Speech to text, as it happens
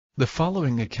The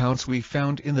following accounts we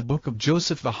found in the book of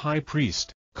Joseph the high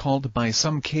priest, called by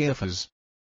some Caiaphas.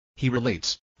 He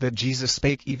relates that Jesus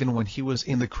spake even when he was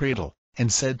in the cradle,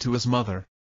 and said to his mother,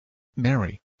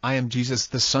 Mary, I am Jesus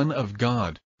the Son of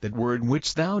God, that word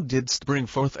which thou didst bring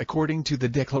forth according to the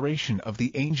declaration of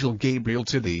the angel Gabriel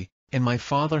to thee, and my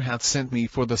Father hath sent me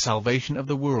for the salvation of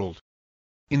the world.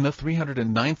 In the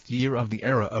 309th year of the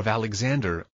era of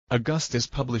Alexander, Augustus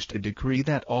published a decree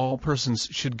that all persons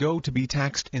should go to be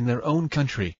taxed in their own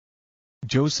country.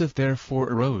 Joseph therefore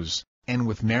arose, and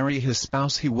with Mary his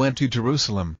spouse he went to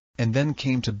Jerusalem, and then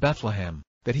came to Bethlehem,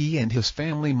 that he and his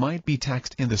family might be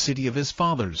taxed in the city of his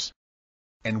fathers.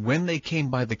 And when they came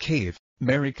by the cave,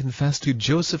 Mary confessed to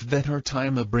Joseph that her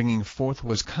time of bringing forth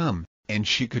was come, and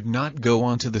she could not go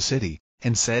on to the city,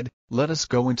 and said, Let us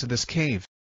go into this cave.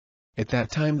 At that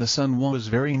time the sun was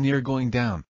very near going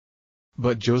down.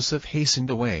 But Joseph hastened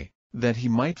away, that he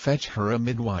might fetch her a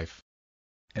midwife.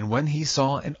 And when he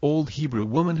saw an old Hebrew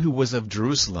woman who was of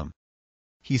Jerusalem,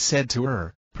 he said to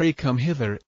her, Pray come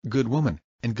hither, good woman,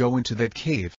 and go into that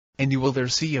cave, and you will there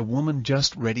see a woman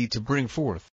just ready to bring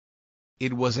forth.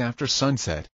 It was after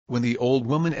sunset, when the old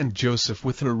woman and Joseph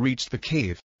with her reached the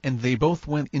cave, and they both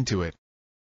went into it.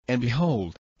 And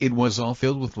behold, it was all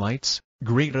filled with lights,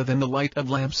 greater than the light of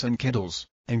lamps and candles,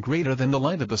 and greater than the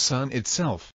light of the sun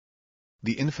itself.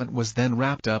 The infant was then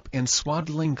wrapped up in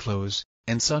swaddling clothes,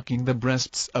 and sucking the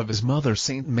breasts of his mother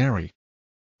Saint Mary.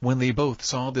 When they both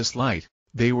saw this light,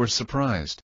 they were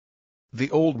surprised. The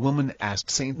old woman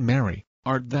asked Saint Mary,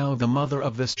 Art thou the mother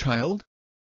of this child?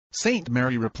 Saint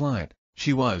Mary replied,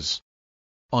 She was.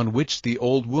 On which the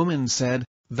old woman said,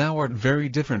 Thou art very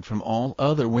different from all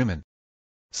other women.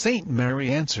 Saint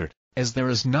Mary answered, As there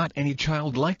is not any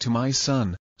child like to my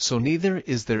son, so neither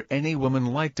is there any woman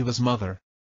like to his mother.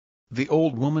 The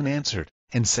old woman answered,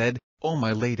 and said, O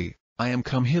my lady, I am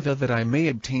come hither that I may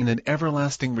obtain an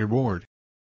everlasting reward.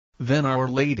 Then Our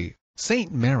Lady,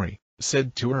 Saint Mary,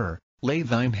 said to her, Lay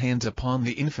thine hands upon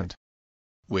the infant.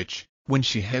 Which, when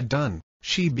she had done,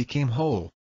 she became whole.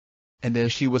 And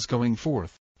as she was going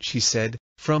forth, she said,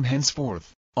 From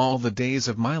henceforth, all the days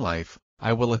of my life,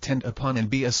 I will attend upon and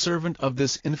be a servant of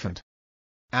this infant.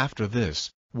 After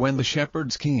this, when the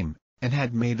shepherds came, and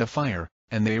had made a fire,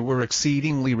 and they were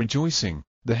exceedingly rejoicing,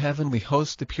 the heavenly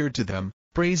host appeared to them,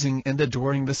 praising and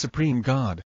adoring the supreme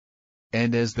God.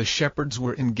 And as the shepherds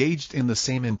were engaged in the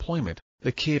same employment,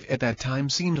 the cave at that time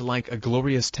seemed like a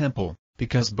glorious temple,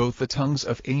 because both the tongues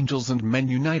of angels and men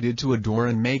united to adore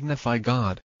and magnify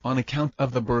God, on account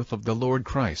of the birth of the Lord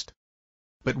Christ.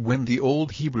 But when the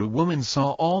old Hebrew woman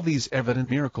saw all these evident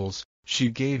miracles, she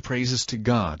gave praises to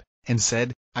God, and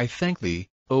said, I thank thee,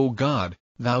 O God,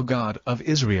 thou God of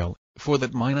Israel, for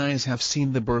that mine eyes have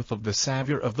seen the birth of the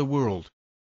Saviour of the world.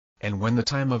 And when the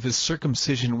time of his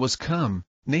circumcision was come,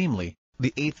 namely,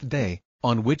 the 8th day,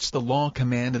 on which the law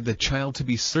commanded the child to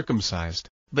be circumcised,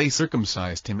 they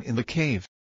circumcised him in the cave.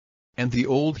 And the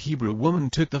old Hebrew woman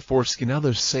took the foreskin,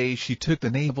 others say she took the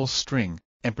navel string,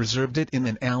 and preserved it in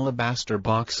an alabaster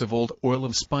box of old oil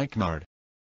of spikenard.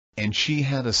 And she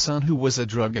had a son who was a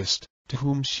druggist, to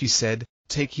whom she said,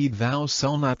 Take heed thou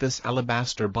sell not this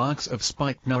alabaster box of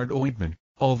spikenard ointment,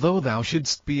 although thou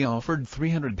shouldst be offered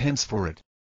 300 pence for it.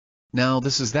 Now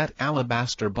this is that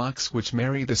alabaster box which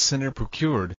Mary the sinner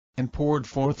procured, and poured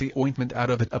forth the ointment out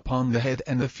of it upon the head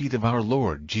and the feet of our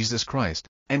Lord Jesus Christ,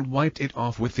 and wiped it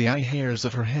off with the eye hairs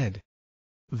of her head.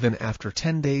 Then after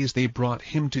 10 days they brought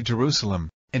him to Jerusalem,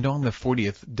 and on the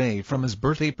 40th day from his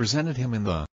birth they presented him in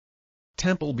the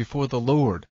temple before the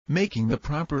Lord, making the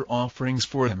proper offerings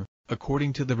for him,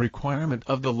 according to the requirement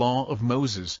of the law of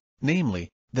Moses, namely,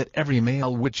 that every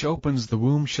male which opens the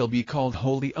womb shall be called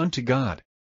holy unto God.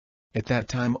 At that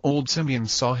time old Simeon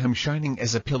saw him shining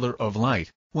as a pillar of light,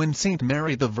 when Saint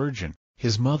Mary the Virgin,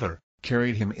 his mother,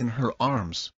 carried him in her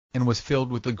arms, and was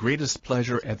filled with the greatest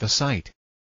pleasure at the sight.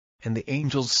 And the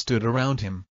angels stood around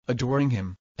him, adoring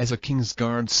him, as a king's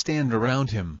guards stand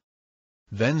around him.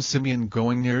 Then Simeon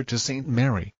going near to Saint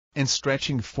Mary, and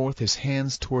stretching forth his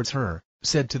hands towards her,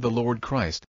 said to the Lord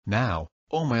Christ, Now,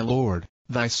 O my Lord,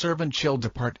 thy servant shall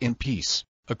depart in peace,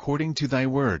 according to thy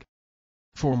word.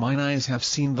 For mine eyes have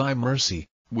seen thy mercy,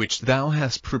 which thou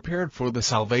hast prepared for the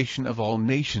salvation of all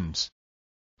nations,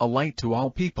 a light to all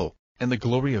people, and the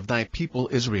glory of thy people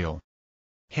Israel.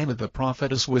 Hannah the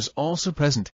prophetess was also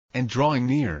present, and drawing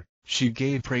near, she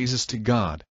gave praises to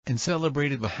God, and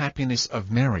celebrated the happiness of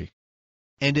Mary.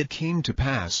 And it came to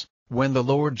pass, when the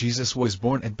Lord Jesus was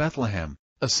born at Bethlehem,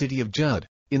 a city of Judah,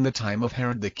 in the time of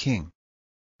Herod the king,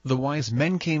 the wise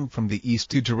men came from the east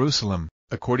to Jerusalem,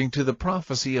 according to the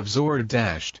prophecy of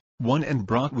Zoroaster, and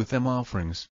brought with them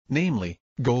offerings, namely,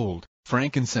 gold,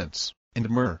 frankincense, and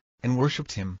myrrh, and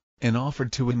worshipped him, and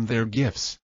offered to him their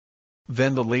gifts.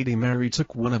 Then the Lady Mary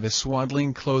took one of the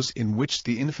swaddling clothes in which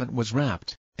the infant was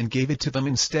wrapped, and gave it to them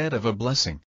instead of a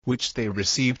blessing, which they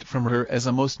received from her as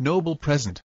a most noble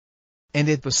present. And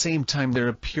at the same time there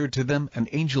appeared to them an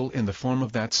angel in the form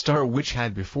of that star which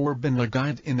had before been their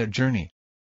guide in their journey,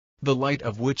 the light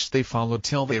of which they followed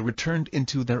till they returned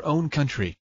into their own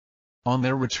country. On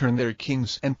their return their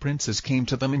kings and princes came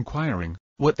to them inquiring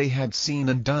what they had seen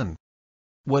and done,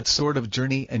 what sort of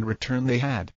journey and return they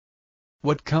had,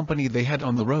 what company they had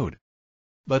on the road.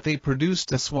 But they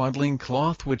produced a swaddling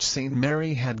cloth which Saint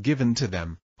Mary had given to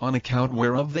them, on account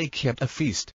whereof they kept a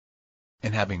feast.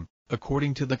 And having,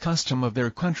 according to the custom of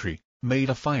their country, made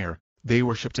a fire, they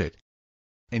worshipped it.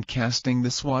 And casting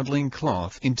the swaddling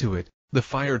cloth into it, the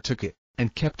fire took it,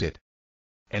 and kept it.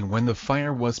 And when the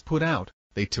fire was put out,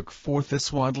 they took forth the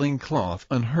swaddling cloth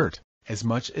unhurt, as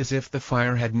much as if the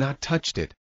fire had not touched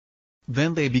it.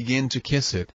 Then they began to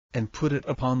kiss it, and put it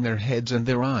upon their heads and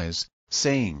their eyes,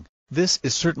 saying, "This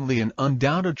is certainly an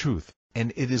undoubted truth,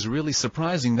 and it is really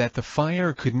surprising that the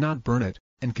fire could not burn it,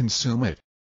 and consume it."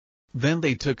 Then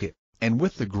they took it, and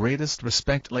with the greatest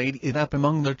respect laid it up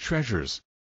among their treasures.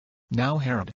 Now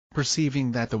Herod,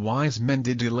 perceiving that the wise men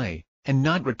did delay, and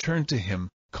not return to him,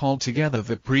 called together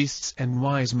the priests and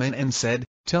wise men and said,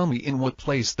 "Tell me in what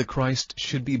place the Christ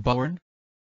should be born?"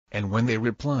 And when they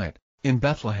replied, "In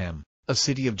Bethlehem, a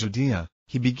city of Judea,"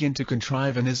 he began to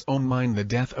contrive in his own mind the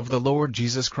death of the Lord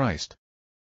Jesus Christ.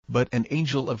 But an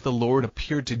angel of the Lord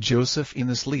appeared to Joseph in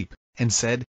a sleep, and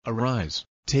said, "Arise,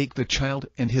 take the child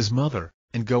and his mother,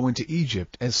 and go into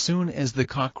Egypt as soon as the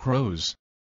cock crows."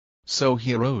 So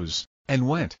he arose, and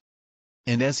went.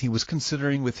 And as he was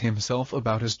considering with himself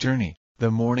about his journey,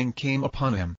 the morning came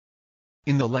upon him.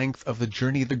 In the length of the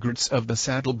journey the girths of the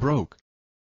saddle broke.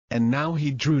 And now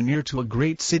he drew near to a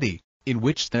great city, in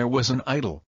which there was an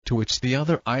idol, to which the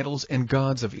other idols and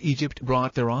gods of Egypt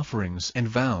brought their offerings and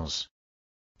vows.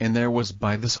 And there was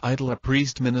by this idol a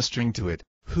priest ministering to it,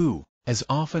 who, as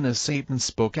often as Satan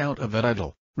spoke out of that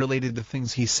idol, related the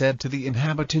things he said to the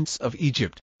inhabitants of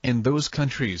Egypt, and those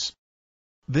countries.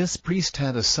 This priest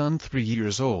had a son 3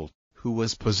 years old, who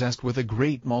was possessed with a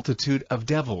great multitude of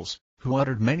devils, who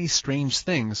uttered many strange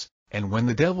things, and when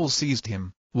the devils seized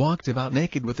him, walked about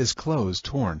naked with his clothes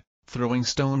torn, throwing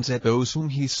stones at those whom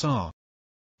he saw.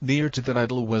 Near to that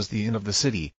idol was the inn of the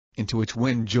city, into which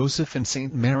when Joseph and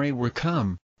Saint Mary were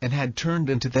come, and had turned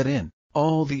into that inn,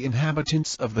 all the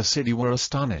inhabitants of the city were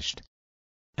astonished.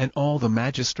 And all the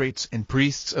magistrates and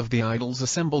priests of the idols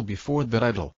assembled before that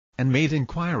idol, and made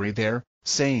inquiry there,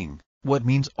 saying, "What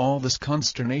means all this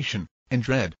consternation and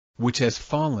dread, which has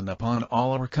fallen upon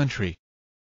all our country?"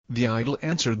 The idol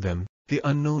answered them, "The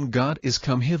unknown God is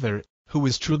come hither, who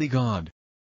is truly God.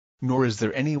 Nor is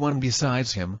there anyone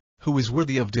besides him, who is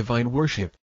worthy of divine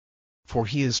worship. For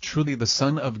he is truly the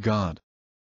Son of God."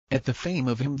 At the fame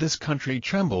of him this country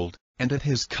trembled, and at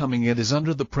his coming it is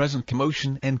under the present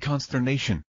commotion and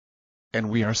consternation.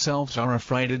 And we ourselves are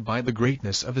affrighted by the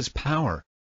greatness of his power.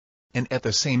 And at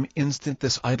the same instant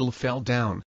this idol fell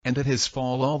down, and at his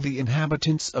fall all the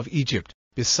inhabitants of Egypt,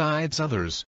 besides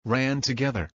others, ran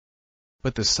together.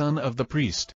 But the son of the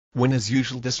priest, when his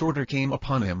usual disorder came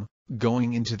upon him,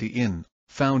 going into the inn,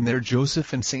 found there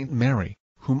Joseph and Saint Mary,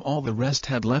 whom all the rest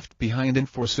had left behind and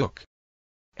forsook.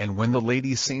 And when the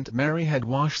Lady Saint Mary had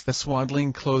washed the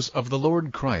swaddling clothes of the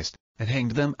Lord Christ, and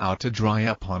hanged them out to dry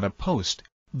upon a post,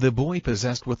 the boy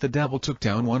possessed with the devil took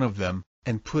down one of them,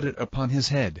 and put it upon his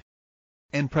head.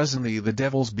 And presently the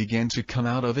devils began to come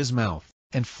out of his mouth,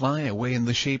 and fly away in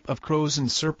the shape of crows and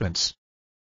serpents.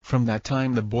 From that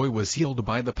time the boy was healed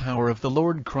by the power of the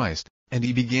Lord Christ, and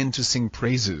he began to sing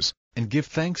praises, and give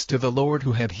thanks to the Lord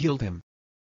who had healed him.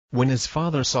 When his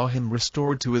father saw him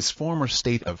restored to his former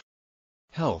state of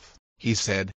health, he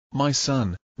said, "My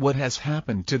son, what has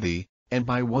happened to thee, and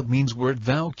by what means wert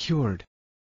thou cured?"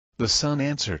 The son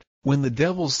answered, "When the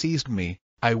devil seized me,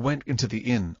 I went into the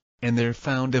inn, and there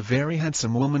found a very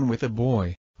handsome woman with a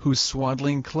boy, whose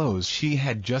swaddling clothes she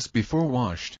had just before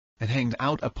washed, and hanged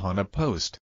out upon a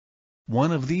post.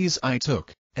 One of these I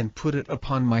took, and put it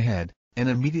upon my head, and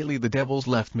immediately the devils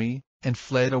left me, and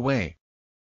fled away."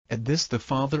 At this the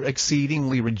father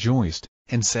exceedingly rejoiced,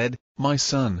 and said, "My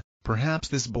son, perhaps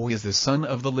this boy is the Son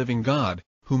of the living God,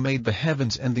 who made the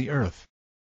heavens and the earth."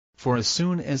 For as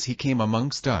soon as he came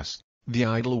amongst us, the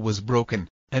idol was broken,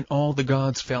 and all the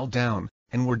gods fell down,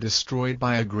 and were destroyed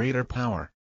by a greater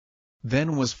power.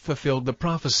 Then was fulfilled the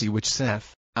prophecy which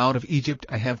saith, "Out of Egypt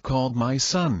I have called my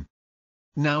son."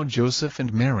 Now Joseph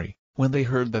and Mary, when they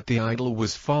heard that the idol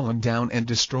was fallen down and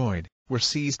destroyed, were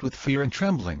seized with fear and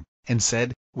trembling, and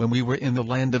said, "When we were in the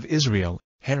land of Israel,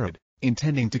 Herod,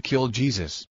 intending to kill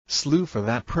Jesus, slew for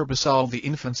that purpose all the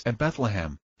infants at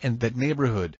Bethlehem, and that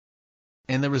neighborhood.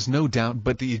 And there is no doubt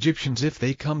but the Egyptians, if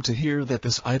they come to hear that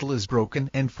this idol is broken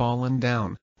and fallen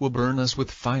down, will burn us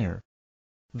with fire."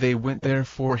 They went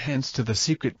therefore hence to the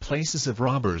secret places of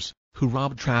robbers, who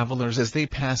robbed travelers as they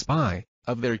passed by,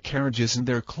 of their carriages and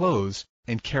their clothes,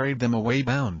 and carried them away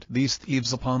bound. These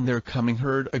thieves upon their coming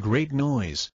heard a great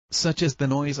noise, such as the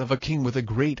noise of a king with a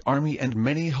great army and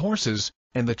many horses,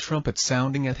 and the trumpet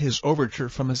sounding at his overture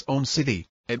from his own city,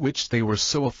 at which they were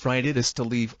so affrighted as to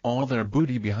leave all their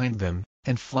booty behind them,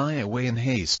 and fly away in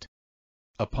haste.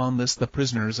 Upon this the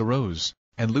prisoners arose,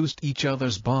 and loosed each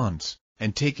other's bonds,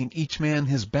 and taking each man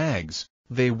his bags,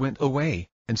 they went away,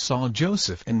 and saw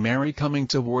Joseph and Mary coming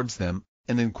towards them,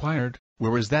 and inquired,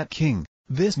 "Where is that king,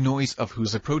 this noise of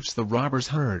whose approach the robbers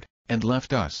heard, and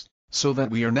left us, so that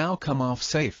we are now come off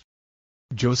safe?"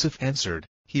 Joseph answered,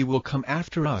 "He will come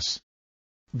after us."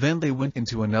 Then they went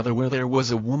into another where there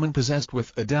was a woman possessed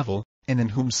with a devil, and in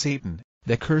whom Satan,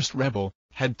 the cursed rebel,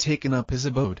 had taken up his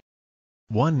abode.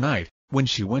 One night, when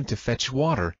she went to fetch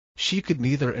water, she could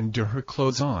neither endure her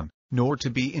clothes on, nor to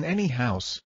be in any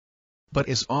house. But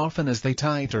as often as they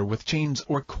tied her with chains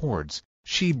or cords,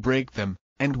 she brake them,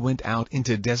 and went out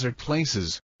into desert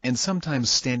places, and sometimes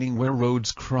standing where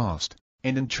roads crossed,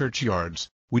 and in churchyards,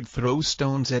 would throw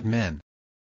stones at men.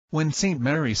 When Saint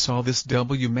Mary saw this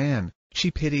man,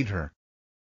 she pitied her.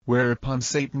 Whereupon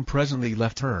Satan presently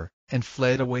left her, and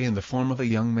fled away in the form of a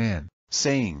young man,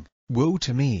 saying, "Woe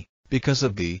to me, because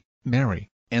of thee, Mary,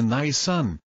 and thy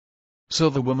son." So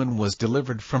the woman was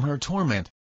delivered from her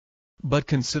torment. But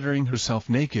considering herself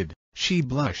naked, she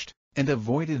blushed, and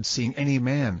avoided seeing any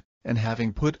man, and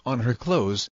having put on her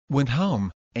clothes, went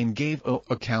home, and gave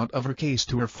account of her case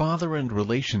to her father and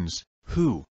relations,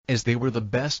 who, as they were the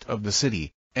best of the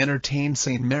city, entertained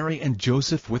Saint Mary and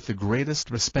Joseph with the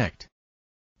greatest respect.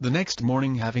 The next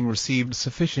morning, having received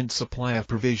sufficient supply of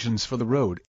provisions for the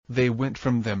road, they went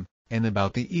from them, and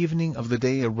about the evening of the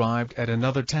day arrived at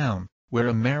another town, where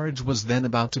a marriage was then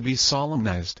about to be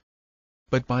solemnized.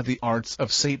 But by the arts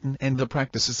of Satan and the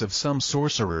practices of some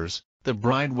sorcerers, the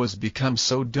bride was become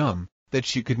so dumb, that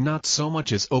she could not so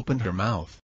much as open her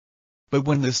mouth. But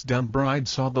when this dumb bride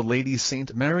saw the Lady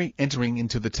Saint Mary entering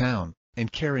into the town, and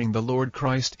carrying the Lord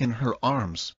Christ in her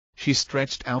arms, she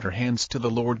stretched out her hands to the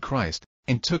Lord Christ,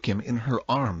 and took him in her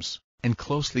arms, and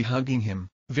closely hugging him,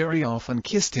 very often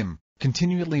kissed him,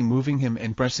 continually moving him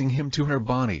and pressing him to her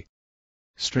body.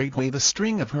 Straightway the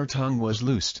string of her tongue was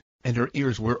loosed, and her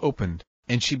ears were opened,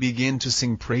 and she began to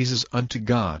sing praises unto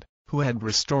God, who had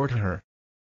restored her.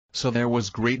 So there was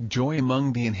great joy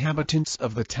among the inhabitants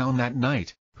of the town that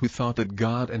night, who thought that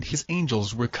God and his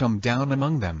angels were come down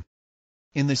among them.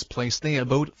 In this place they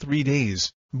abode 3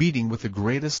 days, meeting with the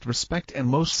greatest respect and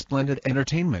most splendid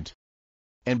entertainment.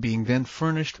 And being then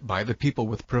furnished by the people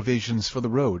with provisions for the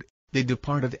road, they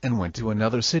departed and went to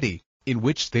another city, in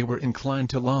which they were inclined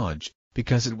to lodge,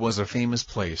 because it was a famous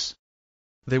place.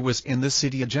 There was in the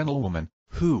city a gentlewoman,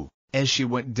 who, as she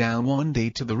went down one day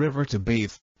to the river to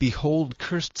bathe, behold,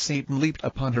 cursed Satan leaped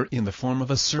upon her in the form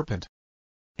of a serpent,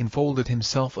 and folded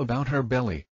himself about her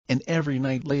belly, and every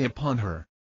night lay upon her.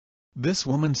 This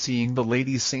woman, seeing the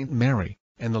Lady Saint Mary,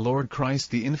 and the Lord Christ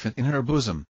the infant in her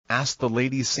bosom, asked the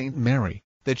Lady Saint Mary,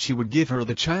 that she would give her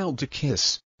the child to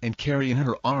kiss, and carry in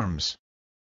her arms.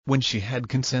 When she had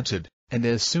consented, and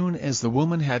as soon as the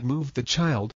woman had moved the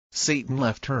child, Satan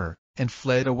left her, and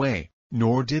fled away,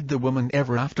 nor did the woman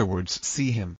ever afterwards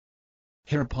see him.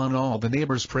 Hereupon all the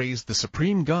neighbors praised the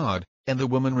supreme God, and the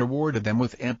woman rewarded them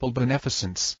with ample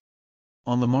beneficence.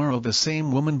 On the morrow the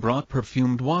same woman brought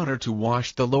perfumed water to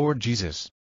wash the Lord Jesus.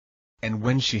 And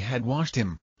when she had washed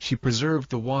him, she preserved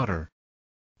the water.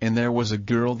 And there was a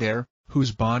girl there,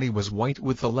 whose body was white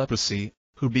with the leprosy,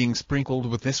 who being sprinkled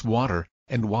with this water,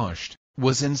 and washed,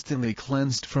 was instantly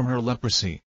cleansed from her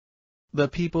leprosy. The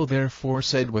people therefore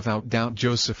said without doubt,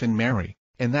 Joseph and Mary,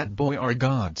 and that boy are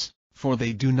gods, for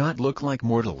they do not look like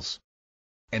mortals.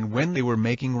 And when they were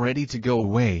making ready to go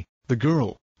away, the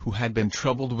girl, who had been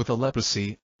troubled with a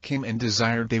leprosy, came and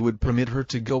desired they would permit her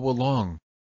to go along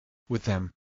with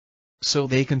them. So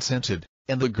they consented,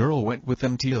 and the girl went with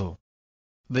them till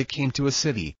they came to a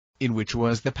city, in which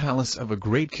was the palace of a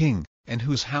great king, and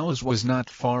whose house was not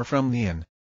far from the inn.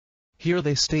 Here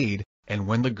they stayed, and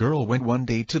when the girl went one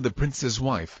day to the prince's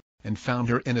wife, and found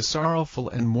her in a sorrowful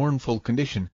and mournful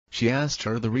condition, she asked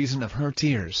her the reason of her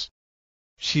tears.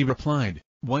 She replied,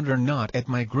 "Wonder not at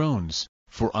my groans,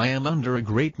 for I am under a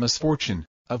great misfortune,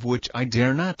 of which I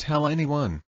dare not tell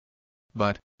anyone.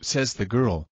 But," says the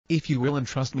girl, "if you will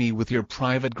entrust me with your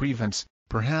private grievance,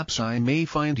 perhaps I may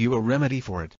find you a remedy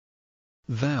for it.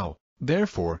 Thou,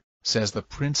 therefore, says the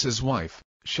prince's wife,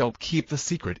 shalt keep the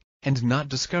secret, and not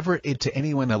discover it to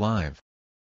anyone alive.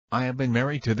 I have been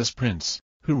married to this prince,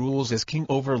 who rules as king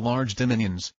over large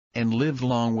dominions, and lived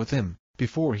long with him,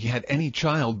 before he had any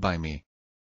child by me.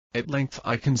 At length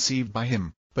I conceived by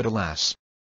him, but alas!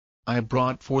 I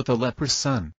brought forth a leprous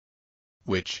son.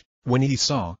 Which, when he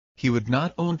saw, he would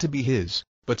not own to be his,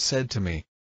 but said to me,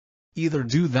 Either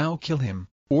do thou kill him,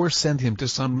 or send him to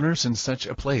some nurse in such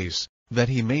a place, that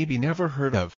he may be never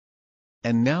heard of.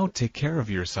 And now take care of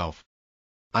yourself.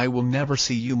 I will never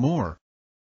see you more.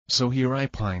 So here I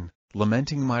pine,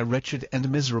 lamenting my wretched and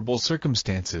miserable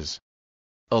circumstances.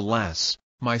 Alas,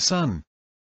 my son!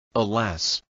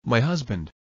 Alas, my husband!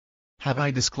 Have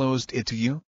I disclosed it to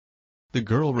you? The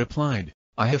girl replied,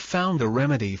 I have found a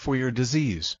remedy for your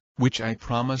disease, which I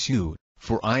promise you,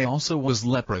 for I also was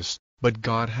leprous, but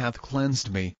God hath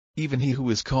cleansed me, even he who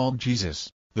is called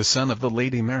Jesus, the Son of the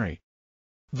Lady Mary.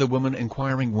 The woman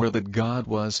inquiring where that God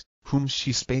was, whom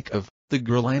she spake of, the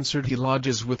girl answered, He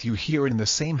lodges with you here in the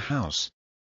same house.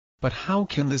 But how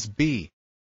can this be?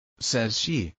 Says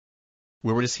she.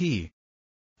 Where is he?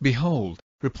 Behold,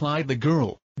 replied the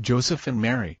girl, Joseph and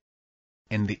Mary.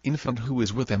 And the infant who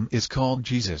is with them is called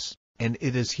Jesus, and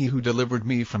it is he who delivered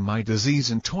me from my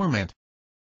disease and torment.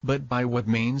 But by what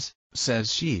means,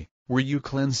 says she, were you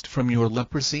cleansed from your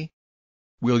leprosy?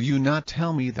 Will you not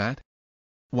tell me that?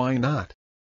 Why not?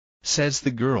 Says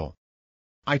the girl.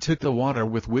 I took the water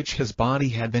with which his body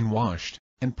had been washed,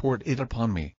 and poured it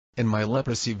upon me, and my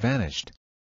leprosy vanished.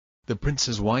 The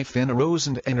prince's wife then arose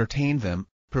and entertained them,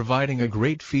 providing a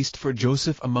great feast for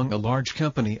Joseph among a large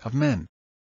company of men.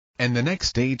 And the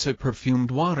next day took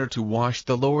perfumed water to wash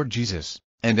the Lord Jesus,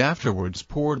 and afterwards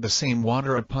poured the same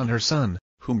water upon her son,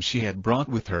 whom she had brought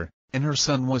with her, and her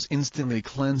son was instantly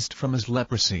cleansed from his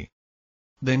leprosy.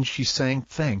 Then she sang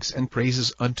thanks and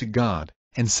praises unto God,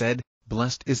 and said,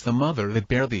 Blessed is the mother that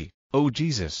bare thee, O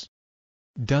Jesus.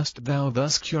 Dost thou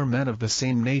thus cure men of the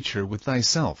same nature with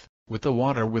thyself, with the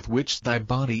water with which thy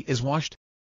body is washed?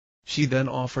 She then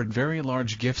offered very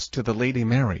large gifts to the Lady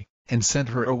Mary, and sent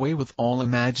her away with all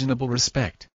imaginable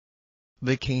respect.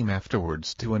 They came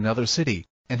afterwards to another city,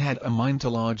 and had a mind to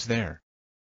lodge there.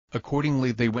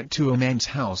 Accordingly they went to a man's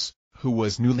house, who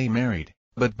was newly married,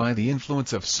 but by the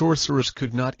influence of sorcerers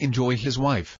could not enjoy his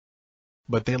wife.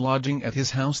 But they lodging at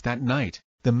his house that night,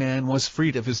 the man was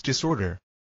freed of his disorder.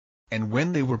 And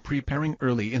when they were preparing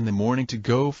early in the morning to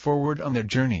go forward on their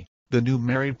journey, the new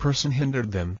married person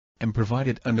hindered them, and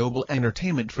provided a noble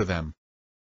entertainment for them.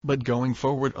 But going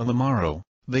forward on the morrow,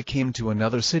 they came to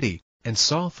another city, and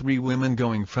saw 3 women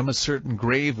going from a certain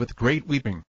grave with great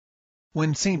weeping.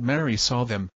 When St. Mary saw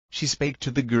them, she spake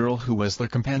to the girl who was their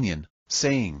companion,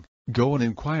 saying, Go and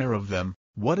inquire of them,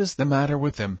 what is the matter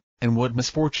with them, and what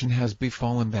misfortune has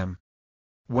befallen them.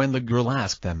 When the girl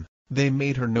asked them, they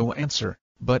made her no answer,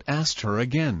 but asked her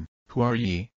again, Who are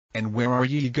ye, and where are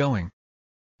ye going?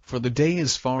 For the day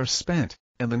is far spent,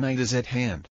 and the night is at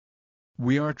hand.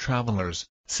 We are travelers,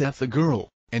 saith the girl,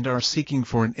 and are seeking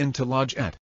for an inn to lodge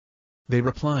at. They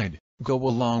replied, Go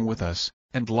along with us,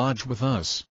 and lodge with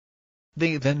us.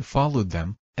 They then followed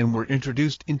them, and were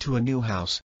introduced into a new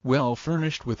house, well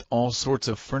furnished with all sorts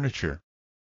of furniture.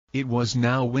 It was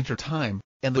now winter time,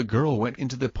 and the girl went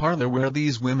into the parlor where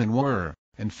these women were,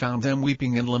 and found them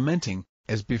weeping and lamenting,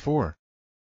 as before.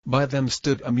 By them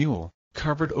stood a mule,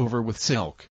 covered over with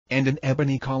silk, and an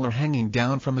ebony collar hanging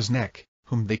down from his neck,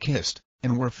 whom they kissed,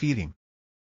 and were feeding.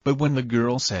 But when the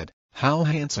girl said, How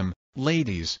handsome,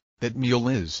 ladies, that mule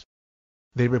is!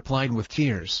 They replied with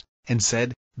tears, and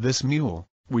said, This mule,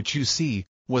 which you see,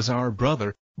 was our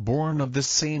brother, born of this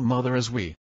same mother as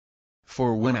we.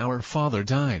 For when our father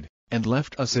died, and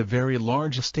left us a very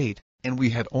large estate, and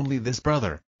we had only this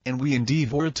brother, and we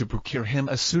endeavored to procure him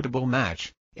a suitable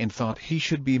match, and thought he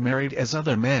should be married as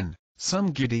other men, some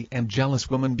giddy and jealous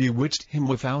woman bewitched him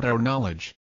without our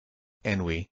knowledge. And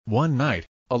we, one night,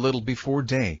 a little before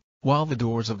day, while the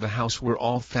doors of the house were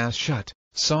all fast shut,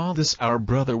 saw this our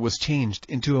brother was changed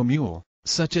into a mule,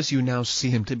 such as you now see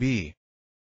him to be.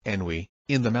 And we,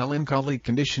 in the melancholy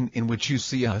condition in which you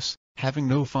see us, having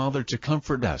no father to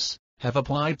comfort us, have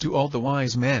applied to all the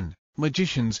wise men,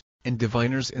 magicians, and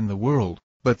diviners in the world,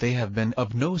 but they have been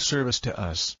of no service to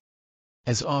us.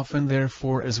 As often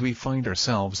therefore as we find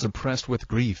ourselves oppressed with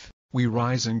grief, we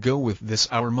rise and go with this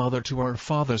our mother to our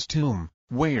father's tomb,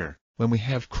 where, when we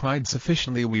have cried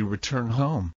sufficiently, we return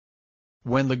home.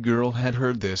 When the girl had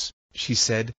heard this, she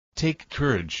said, Take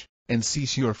courage, and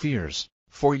cease your fears,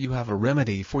 for you have a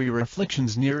remedy for your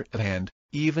afflictions near at hand,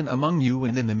 even among you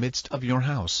and in the midst of your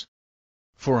house.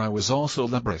 For I was also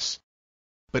leprous.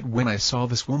 But when I saw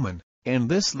this woman, and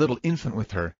this little infant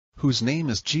with her, whose name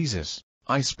is Jesus,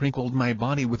 I sprinkled my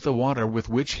body with the water with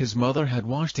which his mother had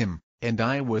washed him, and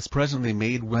I was presently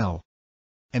made well.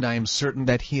 And I am certain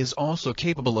that he is also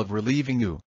capable of relieving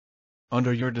you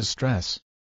under your distress.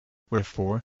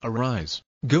 Wherefore, arise,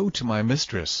 go to my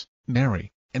mistress,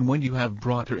 Mary, and when you have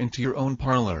brought her into your own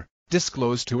parlor,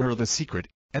 disclose to her the secret,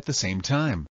 at the same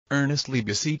time, earnestly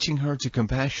beseeching her to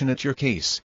compassionate your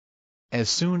case. As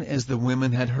soon as the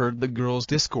women had heard the girl's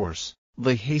discourse,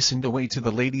 they hastened away to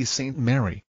the Lady Saint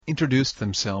Mary, introduced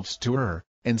themselves to her,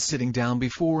 and sitting down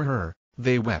before her,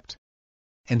 they wept,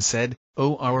 and said,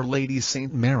 O Our Lady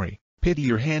Saint Mary, pity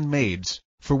your handmaids,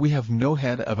 for we have no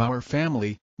head of our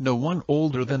family, no one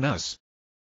older than us,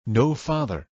 no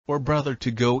father or brother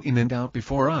to go in and out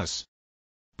before us.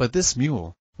 But this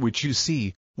mule, which you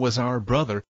see, was our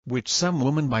brother, which some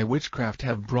women by witchcraft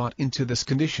have brought into this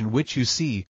condition which you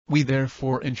see. We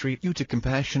therefore entreat you to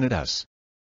compassionate us.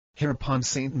 Hereupon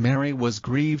Saint Mary was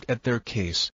grieved at their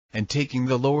case, and taking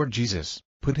the Lord Jesus,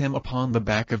 put him upon the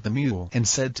back of the mule and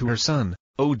said to her Son,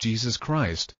 O Jesus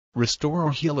Christ, restore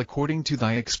or heal according to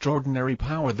thy extraordinary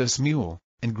power this mule,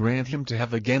 and grant him to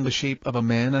have again the shape of a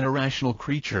man and a rational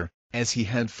creature, as he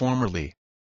had formerly.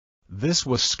 This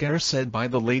was scarce said by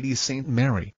the Lady Saint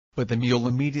Mary, but the mule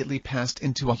immediately passed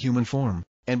into a human form,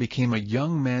 and became a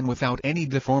young man without any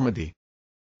deformity.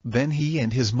 Then he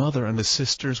and his mother and the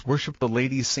sisters worshipped the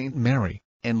Lady Saint Mary,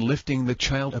 and lifting the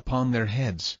child upon their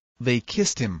heads, they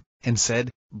kissed him, and said,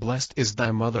 Blessed is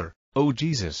thy mother, O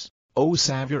Jesus, O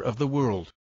Saviour of the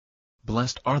world.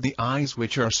 Blessed are the eyes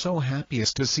which are so happy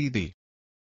as to see thee.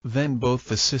 Then both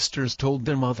the sisters told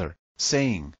their mother,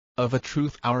 saying, Of a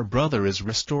truth our brother is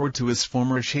restored to his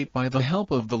former shape by the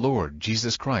help of the Lord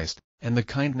Jesus Christ, and the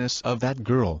kindness of that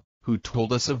girl, who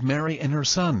told us of Mary and her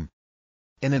son.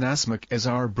 And inasmuch as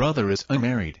our brother is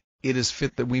unmarried, it is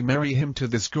fit that we marry him to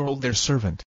this girl their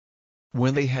servant.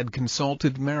 When they had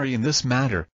consulted Mary in this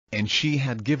matter, and she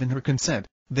had given her consent,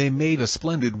 they made a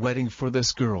splendid wedding for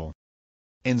this girl.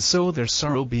 And so their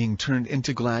sorrow being turned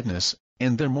into gladness,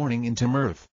 and their mourning into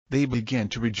mirth, they began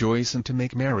to rejoice and to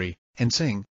make merry, and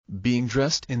sing, being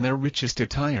dressed in their richest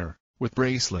attire, with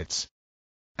bracelets.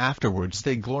 Afterwards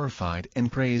they glorified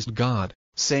and praised God,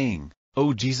 saying,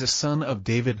 O Jesus, Son of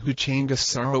David, who changest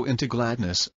sorrow into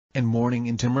gladness, and mourning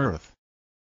into mirth.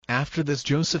 After this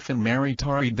Joseph and Mary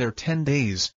tarried there 10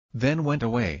 days, then went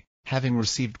away, having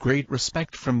received great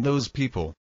respect from those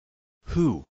people,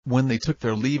 who, when they took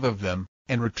their leave of them,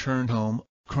 and returned home,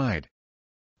 cried.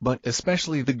 But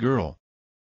especially the girl.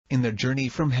 In their journey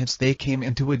from hence they came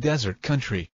into a desert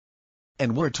country,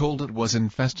 and were told it was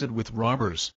infested with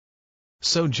robbers.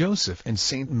 So Joseph and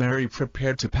Saint Mary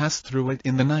prepared to pass through it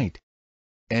in the night.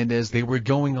 And as they were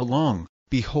going along,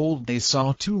 behold, they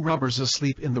saw 2 robbers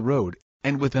asleep in the road,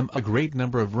 and with them a great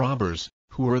number of robbers,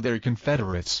 who were their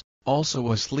confederates,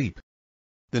 also asleep.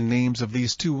 The names of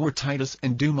these 2 were Titus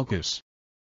and Dumachus.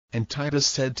 And Titus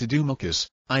said to Dumachus,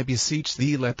 I beseech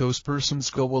thee, let those persons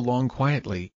go along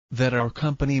quietly, that our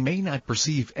company may not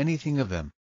perceive anything of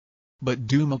them. But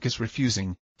Dumachus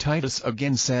refusing, Titus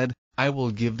again said, I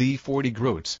will give thee 40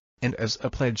 groats, and as a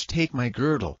pledge take my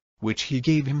girdle, which he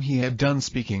gave him. He had done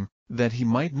speaking, that he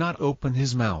might not open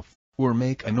his mouth, or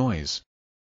make a noise.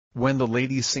 When the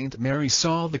Lady Saint Mary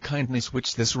saw the kindness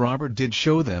which this robber did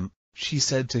show them, she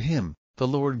said to him, The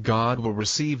Lord God will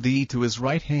receive thee to his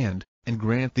right hand, and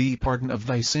grant thee pardon of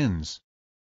thy sins.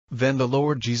 Then the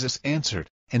Lord Jesus answered,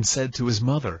 and said to his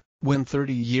mother, When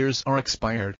 30 years are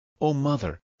expired, O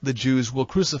mother, the Jews will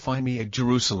crucify me at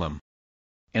Jerusalem.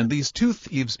 And these 2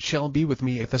 thieves shall be with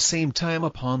me at the same time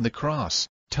upon the cross,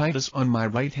 Titus on my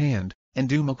right hand, and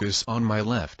Dumachus on my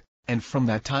left, and from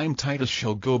that time Titus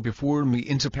shall go before me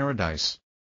into paradise.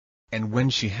 And when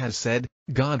she had said,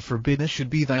 God forbid this should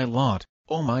be thy lot,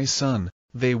 O my son,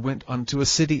 they went unto a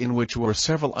city in which were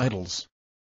several idols,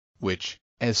 which,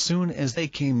 as soon as they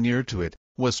came near to it,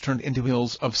 was turned into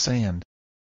hills of sand.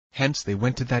 Hence they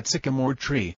went to that sycamore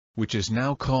tree, which is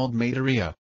now called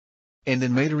Madaria. And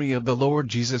in Madaria the Lord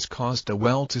Jesus caused a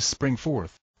well to spring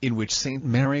forth, in which Saint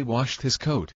Mary washed his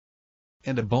coat.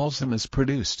 And a balsam is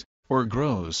produced, or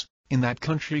grows, in that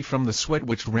country from the sweat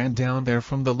which ran down there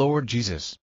from the Lord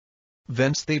Jesus.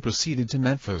 Thence they proceeded to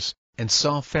Memphis, and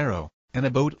saw Pharaoh, and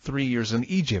abode 3 years in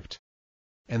Egypt.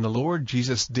 And the Lord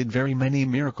Jesus did very many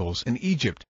miracles in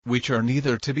Egypt, which are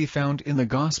neither to be found in the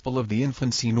Gospel of the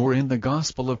Infancy nor in the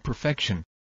Gospel of Perfection.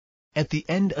 At the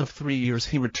end of 3 years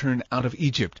he returned out of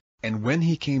Egypt, and when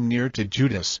he came near to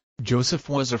Judas, Joseph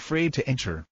was afraid to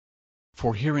enter.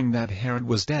 For hearing that Herod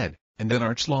was dead, and that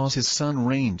Archelaus his son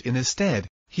reigned in his stead,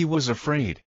 he was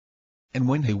afraid. And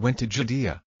when he went to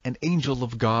Judea, an angel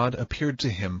of God appeared to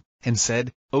him, and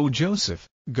said, "O Joseph,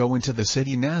 go into the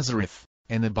city Nazareth,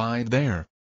 and abide there.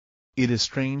 It is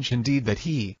strange indeed that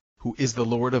he, who is the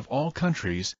Lord of all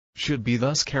countries, should be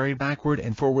thus carried backward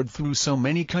and forward through so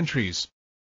many countries."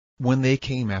 When they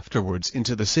came afterwards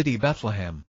into the city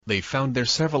Bethlehem, they found there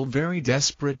several very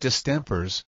desperate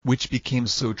distempers, which became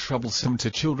so troublesome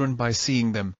to children by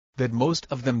seeing them, that most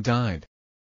of them died.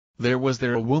 There was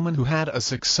there a woman who had a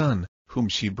sick son, whom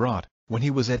she brought, when he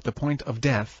was at the point of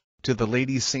death, to the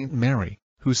Lady Saint Mary,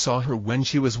 who saw her when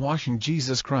she was washing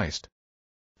Jesus Christ.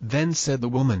 Then said the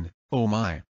woman, "O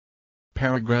my."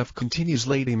 Paragraph continues.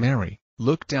 Lady Mary,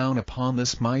 look down upon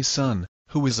this my son,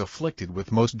 who is afflicted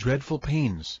with most dreadful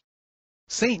pains.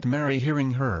 Saint Mary,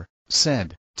 hearing her,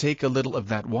 said, "Take a little of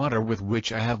that water with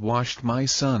which I have washed my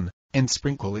son, and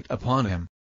sprinkle it upon him."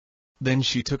 Then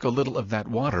she took a little of that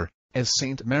water, as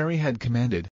Saint Mary had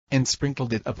commanded, and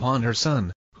sprinkled it upon her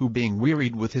son, who being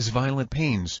wearied with his violent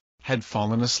pains, had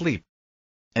fallen asleep.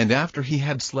 And after he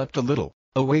had slept a little,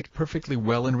 awaked perfectly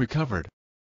well and recovered.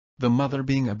 The mother,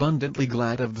 being abundantly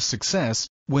glad of the success,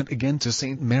 went again to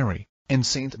Saint Mary, and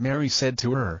Saint Mary said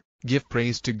to her, "Give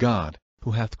praise to God,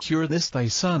 who hath cured this thy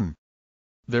son."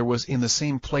 There was in the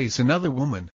same place another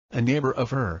woman, a neighbor of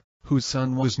her, whose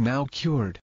son was now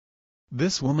cured.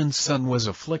 This woman's son was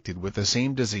afflicted with the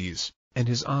same disease, and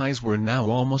his eyes were now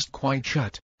almost quite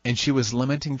shut, and she was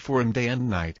lamenting for him day and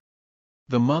night.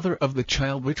 The mother of the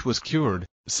child which was cured,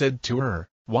 said to her,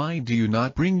 "Why do you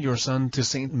not bring your son to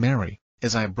Saint Mary,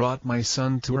 as I brought my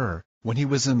son to her, when he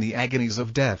was in the agonies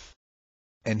of death?"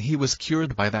 And he was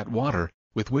cured by that water,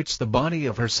 with which the body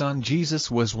of her son Jesus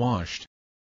was washed.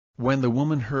 When the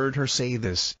woman heard her say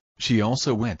this, she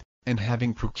also went, and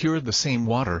having procured the same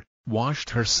water,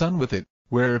 washed her son with it,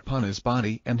 whereupon his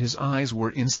body and his eyes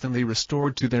were instantly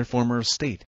restored to their former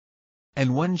state.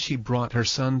 And when she brought her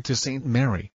son to Saint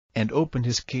Mary, and opened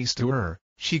his case to her,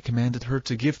 she commanded her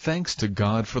to give thanks to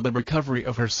God for the recovery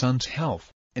of her son's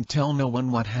health, and tell no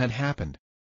one what had happened.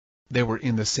 There were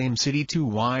in the same city 2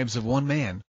 wives of one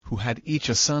man, who had each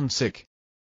a son sick.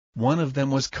 One of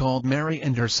them was called Mary,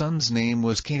 and her son's name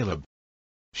was Caleb.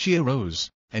 She arose,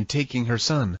 and taking her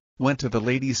son, went to the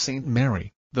Lady Saint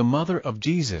Mary, the mother of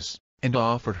Jesus, and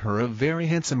offered her a very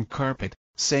handsome carpet,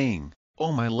 saying,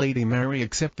 "O my Lady Mary,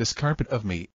 accept this carpet of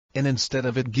me, and instead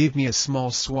of it give me a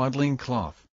small swaddling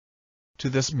cloth." To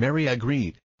this Mary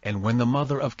agreed, and when the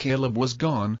mother of Caleb was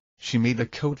gone, she made a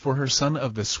coat for her son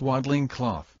of the swaddling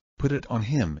cloth, put it on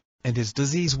him, and his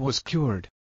disease was cured.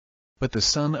 But the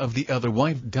son of the other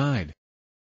wife died.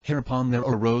 Hereupon there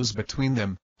arose between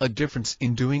them a difference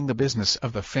in doing the business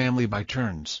of the family by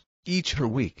turns, each her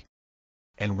week.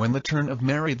 And when the turn of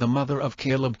Mary the mother of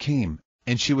Caleb came,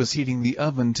 and she was heating the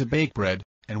oven to bake bread,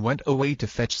 and went away to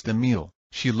fetch the meal,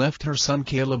 she left her son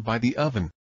Caleb by the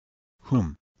oven,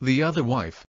 whom the other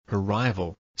wife, her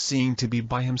rival, seeing to be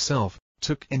by himself,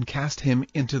 took and cast him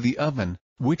into the oven,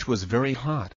 which was very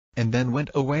hot, and then went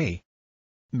away.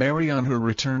 Mary on her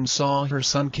return saw her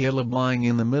son Caleb lying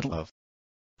in the middle of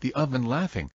the oven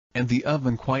laughing, and the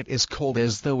oven quite as cold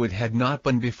as though it had not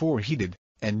been before heated,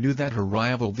 and knew that her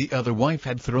rival the other wife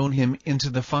had thrown him into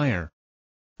the fire.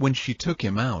 When she took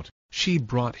him out, she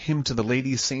brought him to the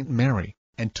Lady Saint Mary,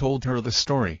 and told her the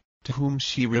story, to whom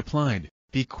she replied,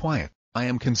 "Be quiet, I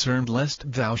am concerned lest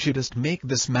thou shouldest make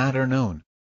this matter known."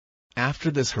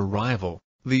 After this her rival,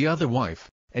 the other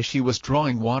wife, as she was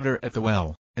drawing water at the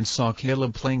well, and saw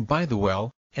Caleb playing by the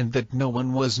well, and that no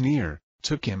one was near,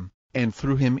 took him, and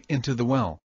threw him into the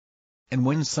well. And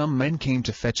when some men came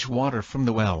to fetch water from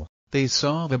the well, they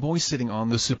saw the boy sitting on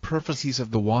the superficies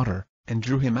of the water, and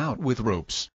drew him out with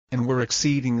ropes, and were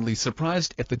exceedingly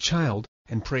surprised at the child,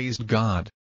 and praised God.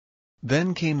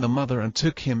 Then came the mother and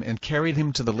took him and carried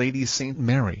him to the Lady Saint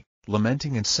Mary,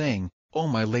 lamenting and saying, "O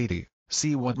my Lady,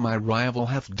 see what my rival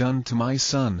hath done to my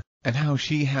son, and how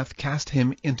she hath cast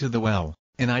him into the well,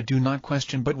 and I do not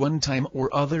question but one time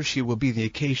or other she will be the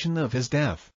occasion of his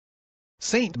death."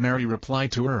 Saint Mary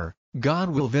replied to her, "God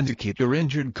will vindicate your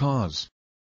injured cause."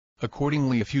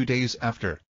 Accordingly a few days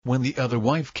after, when the other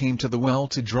wife came to the well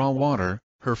to draw water,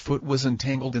 her foot was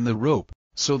entangled in the rope,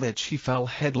 so that she fell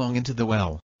headlong into the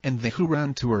well, and they who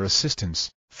ran to her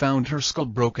assistance, found her skull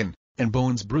broken, and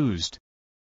bones bruised.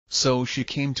 So she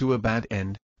came to a bad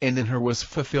end, and in her was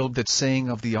fulfilled that saying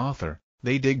of the author,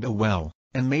 "They digged a well,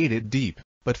 and made it deep,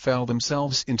 but fell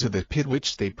themselves into the pit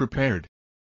which they prepared."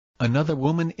 Another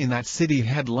woman in that city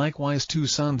had likewise 2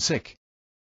 sons sick.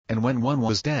 And when one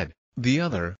was dead, the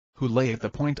other, who lay at the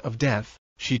point of death,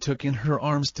 she took in her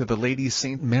arms to the Lady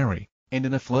Saint Mary, and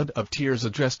in a flood of tears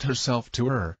addressed herself to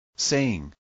her,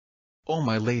 saying, "O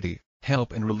my Lady,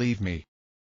 help and relieve me."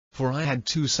 for I had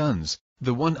 2 sons,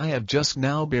 the one I have just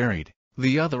now buried,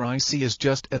 the other I see is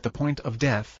just at the point of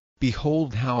death.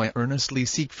 Behold how I earnestly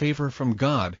seek favor from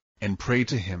God, and pray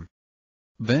to him."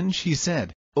 Then she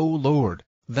said, "O Lord,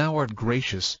 thou art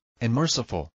gracious, and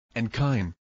merciful, and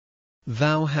kind.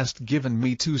 Thou hast given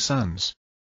me 2 sons.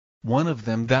 One of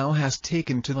them thou hast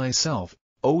taken to thyself,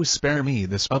 O spare me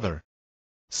this other."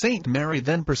 Saint Mary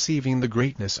then, perceiving the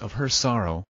greatness of her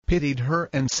sorrow, pitied her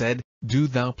and said, "Do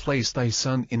thou place thy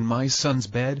son in my son's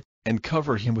bed, and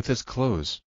cover him with his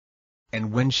clothes."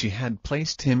 And when she had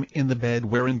placed him in the bed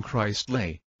wherein Christ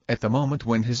lay, at the moment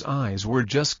when his eyes were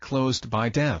just closed by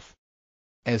death,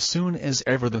 as soon as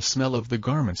ever the smell of the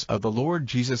garments of the Lord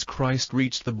Jesus Christ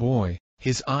reached the boy,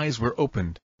 his eyes were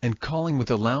opened, and calling with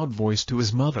a loud voice to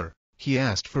his mother, he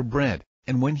asked for bread,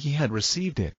 and when he had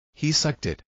received it, he sucked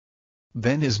it.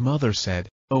 Then his mother said,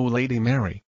 "O Lady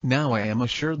Mary, now I am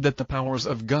assured that the powers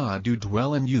of God do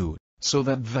dwell in you, so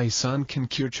that thy son can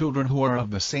cure children who are of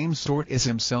the same sort as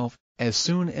himself, as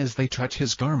soon as they touch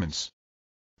his garments."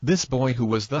 This boy who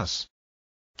was thus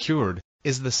cured,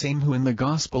 is the same who in the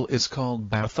Gospel is called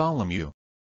Bartholomew.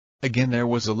 Again there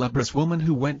was a leprous woman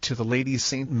who went to the Lady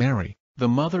Saint Mary, the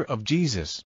mother of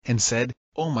Jesus, and said,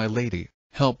 "O my Lady,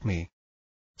 help me."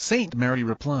 Saint Mary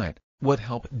replied, "What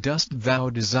help dost thou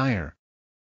desire?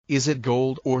 Is it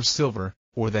gold or silver,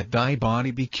 or that thy body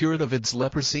be cured of its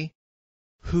leprosy?"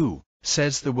 "Who,"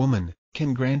 says the woman,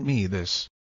 "can grant me this?"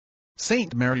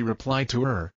 Saint Mary replied to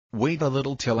her, "Wait a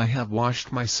little till I have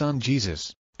washed my son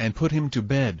Jesus, and put him to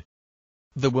bed."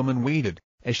 The woman waited,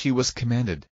 as she was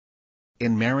commanded.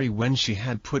 And Mary, when she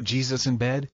had put Jesus in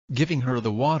bed, giving her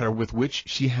the water with which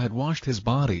she had washed his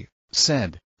body,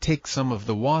 said, "Take some of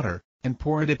the water, and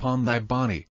pour it upon thy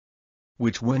body."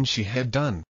 Which when she had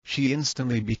done, she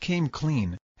instantly became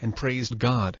clean, and praised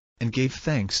God, and gave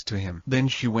thanks to him. Then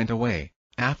she went away,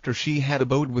 after she had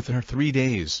abode with her 3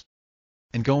 days.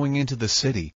 And going into the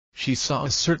city, she saw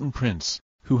a certain prince,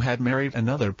 who had married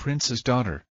another prince's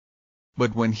daughter.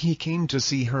 But when he came to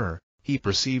see her, he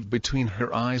perceived between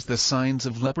her eyes the signs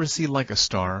of leprosy like a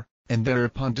star, and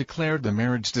thereupon declared the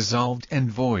marriage dissolved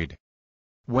and void.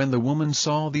 When the woman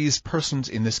saw these persons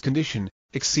in this condition,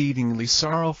 exceedingly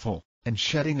sorrowful, and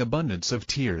shedding abundance of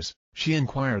tears, she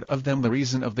inquired of them the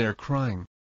reason of their crying.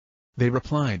 They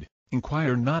replied,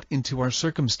 "Inquire not into our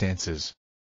circumstances,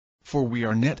 for we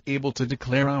are not able to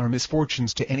declare our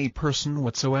misfortunes to any person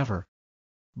whatsoever."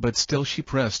 But still she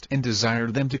pressed and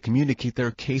desired them to communicate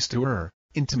their case to her,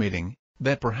 intimating,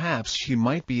 that perhaps she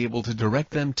might be able to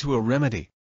direct them to a remedy.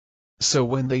 So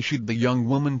when they shewed the young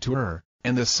woman to her,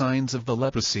 and the signs of the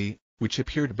leprosy, which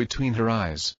appeared between her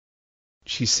eyes,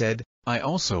 she said, "I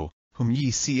also, whom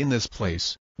ye see in this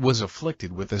place, was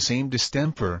afflicted with the same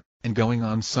distemper, and going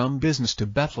on some business to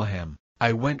Bethlehem,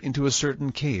 I went into a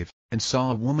certain cave, and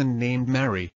saw a woman named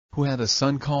Mary, who had a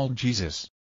son called Jesus.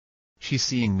 She,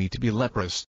 seeing me to be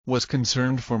leprous, was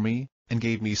concerned for me, and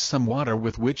gave me some water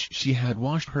with which she had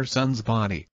washed her son's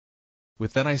body.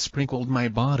 With that I sprinkled my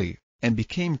body, and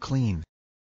became clean."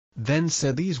 Then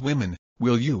said these women,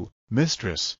 "Will you,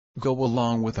 mistress, go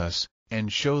along with us,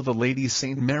 and show the Lady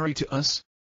Saint Mary to us?"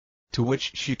 To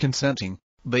which she consenting,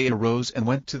 they arose and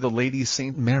went to the Lady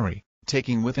Saint Mary,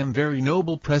 taking with them very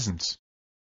noble presents.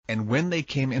 And when they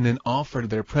came in and offered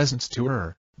their presents to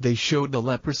her, they showed the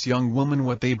leprous young woman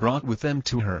what they brought with them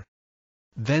to her.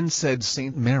 Then said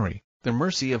Saint Mary, "The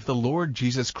mercy of the Lord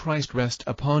Jesus Christ rest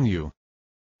upon you."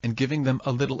 And giving them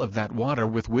a little of that water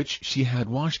with which she had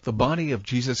washed the body of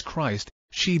Jesus Christ,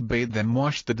 she bade them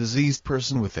wash the diseased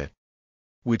person with it.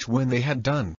 Which when they had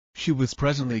done, she was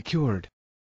presently cured.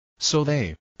 So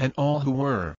they, and all who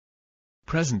were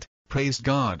present, praised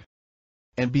God.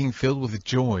 And being filled with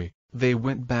joy, they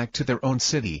went back to their own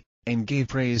city, and gave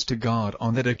praise to God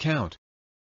on that account.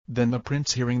 Then the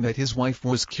prince, hearing that his wife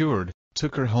was cured,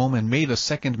 took her home and made a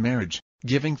second marriage,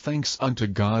 giving thanks unto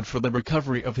God for the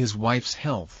recovery of his wife's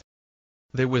health.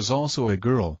 There was also a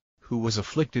girl, who was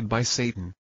afflicted by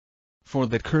Satan. For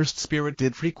that cursed spirit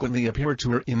did frequently appear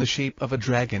to her in the shape of a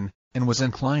dragon, and was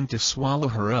inclined to swallow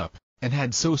her up, and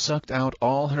had so sucked out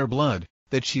all her blood,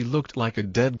 that she looked like a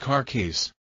dead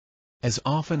carcase. As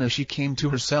often as she came to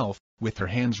herself, with her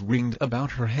hands ringed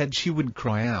about her head she would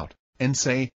cry out, and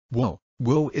say, "Woe,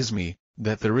 woe is me,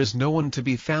 that there is no one to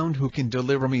be found who can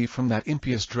deliver me from that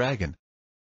impious dragon."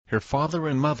 Her father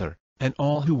and mother, and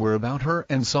all who were about her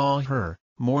and saw her,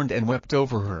 mourned and wept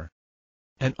over her.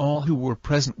 And all who were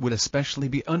present would especially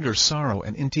be under sorrow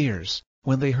and in tears,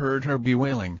 when they heard her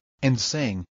bewailing, and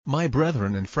saying, "My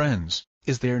brethren and friends,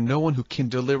 is there no one who can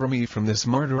deliver me from this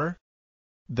murderer?"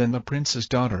 Then the prince's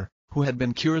daughter, who had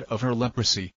been cured of her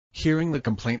leprosy, hearing the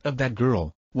complaint of that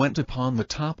girl, went upon the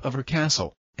top of her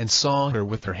castle, and saw her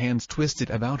with her hands twisted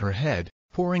about her head,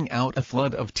 pouring out a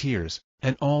flood of tears,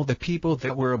 and all the people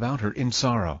that were about her in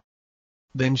sorrow.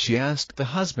 Then she asked the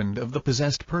husband of the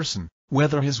possessed person,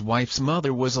 whether his wife's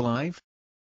mother was alive?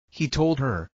 He told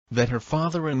her, that her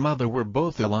father and mother were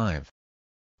both alive.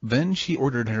 Then she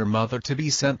ordered her mother to be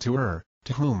sent to her,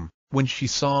 to whom, when she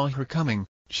saw her coming,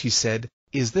 she said,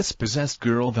 Is this possessed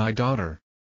girl thy daughter?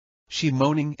 She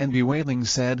moaning and bewailing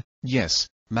said, Yes,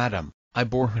 madam, I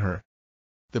bore her.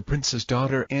 The prince's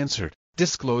daughter answered,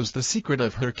 Disclose the secret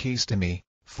of her case to me,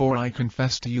 for I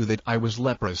confess to you that I was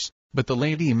leprous, but the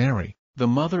Lady Mary, the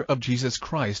mother of Jesus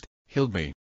Christ, healed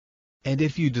me. And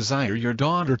if you desire your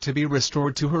daughter to be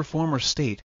restored to her former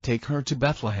state, take her to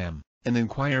Bethlehem, and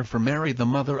inquire for Mary the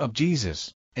mother of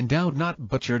Jesus, and doubt not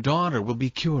but your daughter will be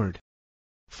cured.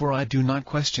 For I do not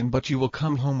question but you will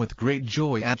come home with great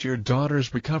joy at your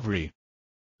daughter's recovery.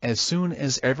 As soon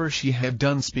as ever she had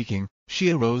done speaking,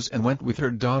 she arose and went with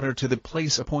her daughter to the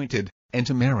place appointed, and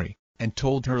to Mary, and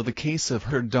told her the case of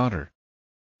her daughter.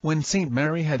 When Saint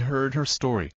Mary had heard her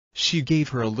story, she gave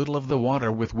her a little of the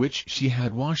water with which she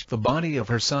had washed the body of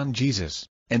her son Jesus,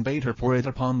 and bade her pour it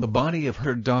upon the body of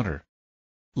her daughter.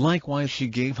 Likewise she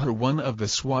gave her one of the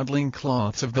swaddling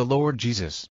cloths of the Lord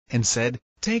Jesus, and said,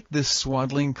 Take this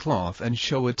swaddling cloth and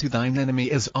show it to thine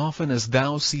enemy as often as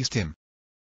thou seest him.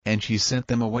 And she sent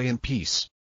them away in peace.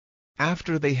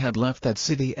 After they had left that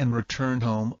city and returned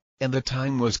home, and the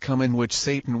time was come in which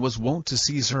Satan was wont to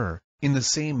seize her, in the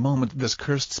same moment this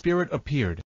cursed spirit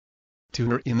appeared to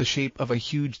her in the shape of a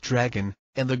huge dragon,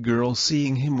 and the girl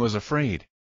seeing him was afraid.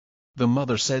 The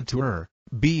mother said to her,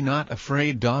 Be not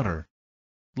afraid, daughter.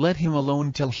 Let him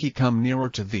alone till he come nearer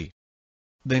to thee.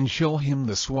 Then show him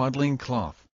the swaddling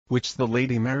cloth, which the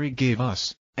Lady Mary gave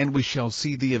us, and we shall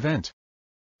see the event.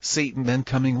 Satan then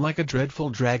coming like a dreadful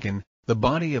dragon, the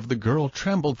body of the girl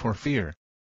trembled for fear.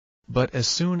 But as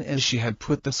soon as she had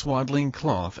put the swaddling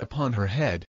cloth upon her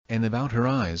head, and about her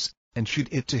eyes, and shewed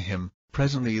it to him,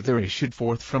 presently there issued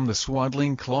forth from the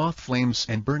swaddling cloth flames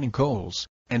and burning coals,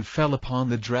 and fell upon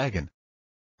the dragon.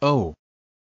 Oh!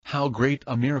 How great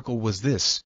a miracle was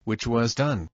this, which was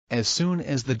done, as soon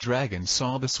as the dragon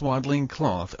saw the swaddling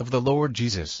cloth of the Lord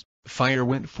Jesus, fire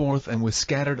went forth and was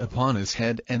scattered upon his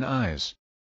head and eyes.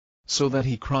 So that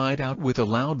he cried out with a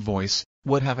loud voice,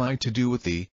 What have I to do with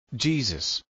thee,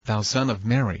 Jesus, thou Son of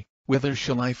Mary, whither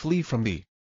shall I flee from thee?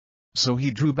 So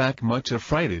he drew back much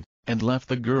affrighted, and left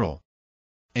the girl.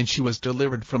 And she was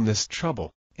delivered from this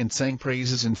trouble, and sang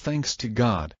praises and thanks to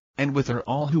God, and with her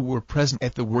all who were present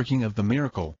at the working of the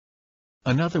miracle.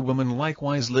 Another woman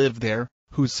likewise lived there,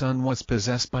 whose son was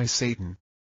possessed by Satan.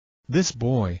 This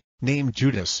boy, named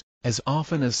Judas, as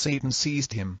often as Satan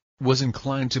seized him, was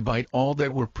inclined to bite all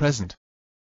that were present.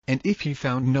 And if he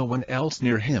found no one else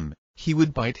near him, he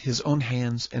would bite his own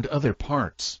hands and other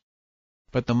parts.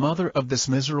 But the mother of this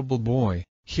miserable boy,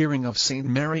 hearing of Saint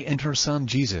Mary and her son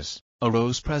Jesus,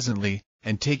 arose presently,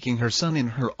 and taking her son in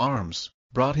her arms,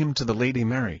 brought him to the Lady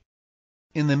Mary.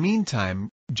 In the meantime,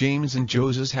 James and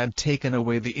Joses had taken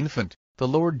away the infant, the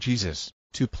Lord Jesus,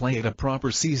 to play at a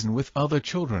proper season with other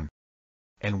children.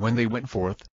 And when they went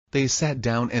forth, they sat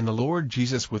down and the Lord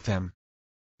Jesus with them.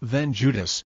 Then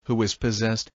Judas, who was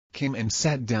possessed, came and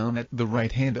sat down at the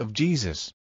right hand of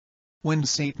Jesus. When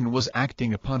Satan was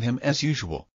acting upon him as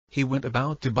usual, he went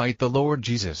about to bite the Lord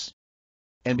Jesus.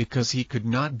 And because he could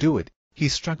not do it, he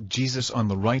struck Jesus on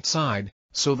the right side,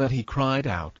 so that he cried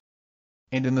out.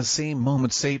 And in the same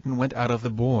moment Satan went out of the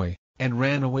boy, and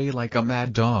ran away like a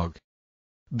mad dog.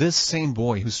 This same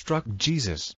boy who struck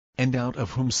Jesus, and out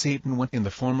of whom Satan went in the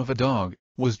form of a dog,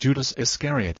 was Judas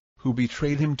Iscariot, who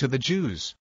betrayed him to the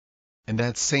Jews. And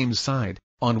that same side,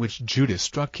 on which Judas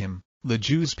struck him, the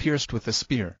Jews pierced with a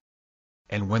spear.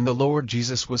 And when the Lord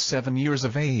Jesus was 7 years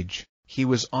of age, he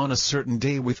was on a certain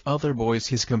day with other boys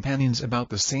his companions about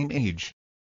the same age,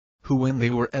 who when they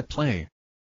were at play,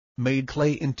 made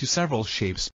clay into several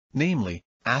shapes, namely,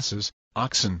 asses,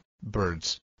 oxen,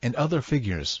 birds, and other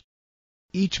figures,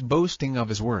 each boasting of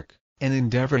his work, and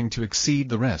endeavoring to exceed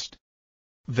the rest.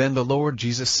 Then the Lord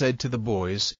Jesus said to the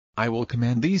boys, I will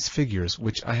command these figures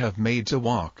which I have made to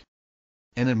walk.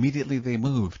 And immediately they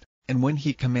moved, and when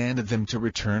he commanded them to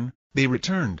return, they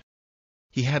returned.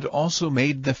 He had also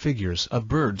made the figures of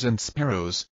birds and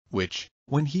sparrows, which,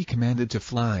 when he commanded to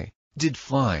fly, did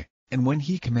fly, and when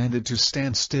he commanded to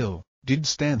stand still, did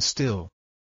stand still.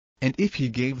 And if he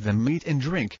gave them meat and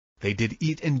drink, they did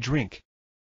eat and drink.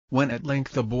 When at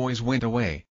length the boys went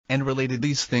away, and related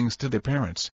these things to their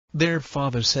parents, their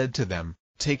father said to them,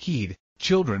 Take heed,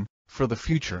 children, for the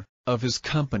future, of his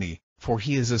company, for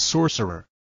he is a sorcerer.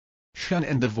 Shun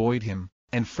and avoid him,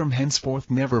 and from henceforth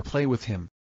never play with him.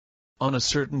 On a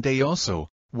certain day also,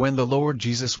 when the Lord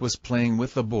Jesus was playing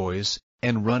with the boys,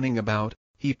 and running about,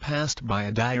 he passed by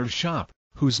a dyer's shop,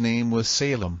 whose name was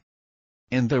Salem.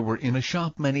 And there were in a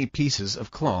shop many pieces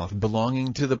of cloth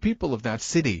belonging to the people of that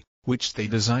city, which they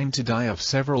designed to dye of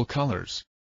several colors.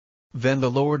 Then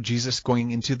the Lord Jesus,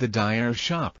 going into the dyer's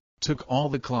shop, took all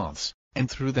the cloths, and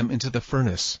threw them into the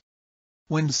furnace.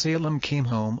 When Salem came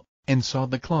home, and saw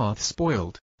the cloth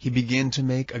spoiled, he began to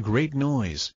make a great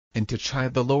noise, and to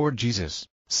chide the Lord Jesus,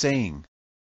 saying,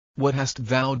 "What hast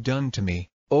thou done to me,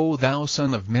 O thou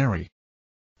son of Mary?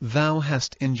 Thou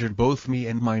hast injured both me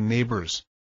and my neighbors.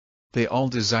 They all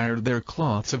desired their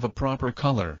cloths of a proper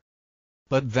color.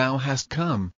 But thou hast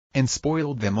come, and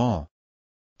spoiled them all."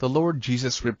 The Lord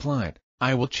Jesus replied,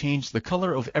 "I will change the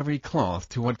color of every cloth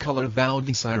to what color thou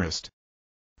desirest."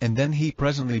 And then he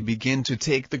presently began to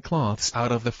take the cloths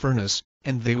out of the furnace,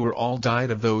 and they were all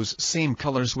dyed of those same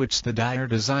colors which the dyer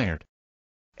desired.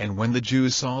 And when the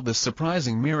Jews saw this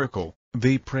surprising miracle,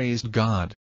 they praised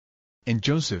God. And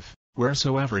Joseph,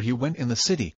 wheresoever he went in the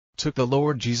city, took the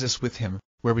Lord Jesus with him,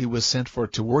 where he was sent for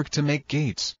to work to make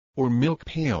gates, or milk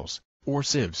pails, or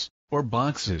sieves, or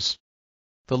boxes.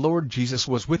 The Lord Jesus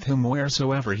was with him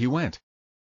wheresoever he went.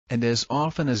 And as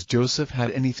often as Joseph had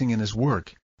anything in his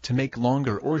work, to make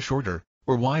longer or shorter,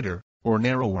 or wider, or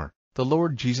narrower, the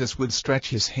Lord Jesus would stretch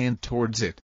his hand towards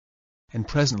it. And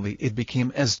presently it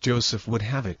became as Joseph would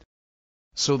have it.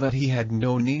 So that he had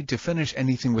no need to finish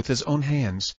anything with his own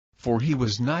hands, for he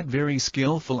was not very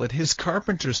skillful at his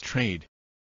carpenter's trade.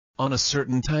 On a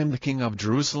certain time the king of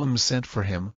Jerusalem sent for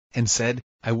him, and said,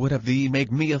 "I would have thee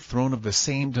make me a throne of the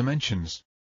same dimensions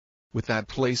with that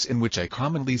place in which I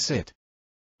commonly sit."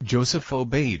 Joseph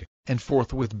obeyed, and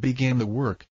forthwith began the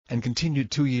work, and continued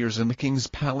 2 years in the king's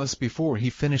palace before he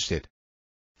finished it.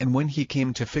 And when he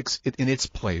came to fix it in its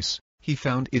place, he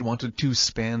found it wanted 2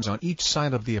 spans on each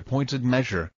side of the appointed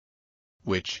measure.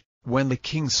 Which, when the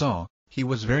king saw, he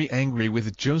was very angry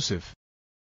with Joseph.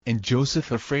 And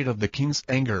Joseph, afraid of the king's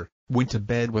anger, went to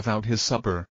bed without his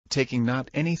supper, taking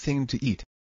not anything to eat.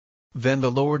 Then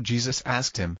the Lord Jesus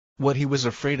asked him, what he was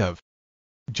afraid of.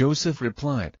 Joseph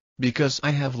replied, "Because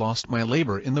I have lost my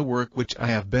labor in the work which I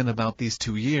have been about these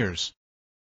 2 years.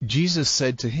 Jesus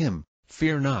said to him,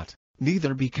 "Fear not,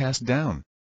 neither be cast down.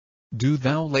 Do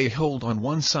thou lay hold on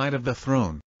one side of the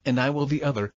throne, and I will the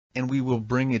other, and we will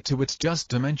bring it to its just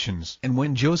dimensions." And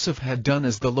when Joseph had done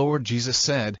as the Lord Jesus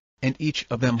said, and each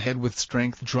of them had with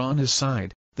strength drawn his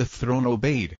side, the throne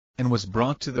obeyed, and was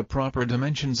brought to the proper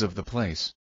dimensions of the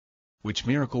place. Which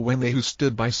miracle when they who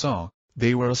stood by saw,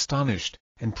 they were astonished,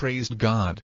 and praised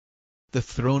God. The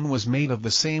throne was made of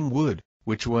the same wood,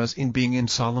 which was in being in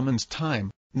Solomon's time,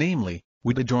 namely,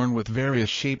 wood adorned with various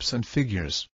shapes and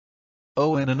figures.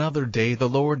 Oh, and another day the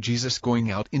Lord Jesus, going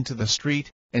out into the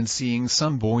street, and seeing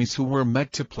some boys who were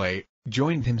met to play,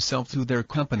 joined himself to their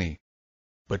company.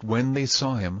 But when they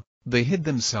saw him, they hid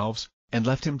themselves, and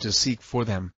left him to seek for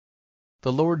them.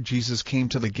 The Lord Jesus came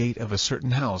to the gate of a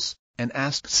certain house, and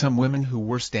asked some women who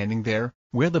were standing there,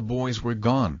 where the boys were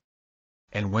gone.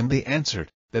 And when they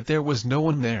answered, that there was no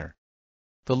one there,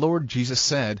 the Lord Jesus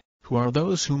said, "Who are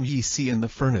those whom ye see in the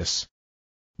furnace?"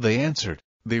 They answered,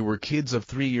 "They were kids of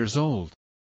 3 years old."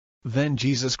 Then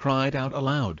Jesus cried out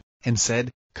aloud, and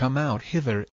said, "Come out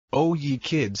hither, O ye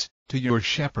kids, to your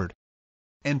shepherd."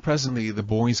 And presently the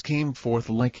boys came forth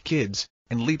like kids,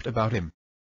 and leaped about him.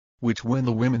 Which when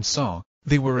the women saw,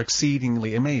 they were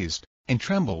exceedingly amazed, and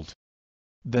trembled.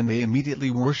 Then they immediately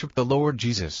worshipped the Lord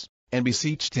Jesus, and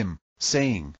beseeched him,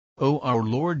 saying, "O our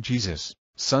Lord Jesus,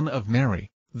 Son of Mary,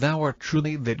 thou art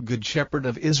truly that good shepherd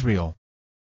of Israel.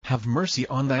 Have mercy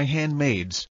on thy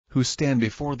handmaids, who stand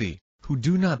before thee, who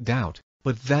do not doubt,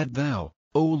 but that thou,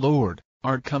 O Lord,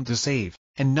 art come to save,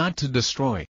 and not to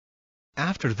destroy."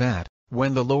 After that,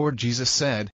 when the Lord Jesus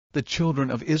said, "The children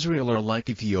of Israel are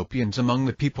like Ethiopians among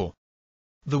the people,"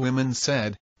 the women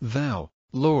said, "Thou,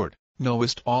 Lord,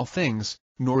 knowest all things,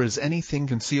 nor is anything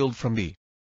concealed from thee.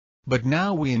 But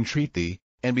now we entreat thee,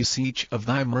 and beseech of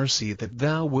thy mercy that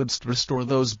thou wouldst restore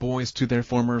those boys to their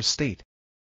former state."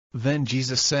 Then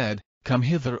Jesus said, "Come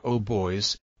hither, O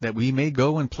boys, that we may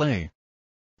go and play."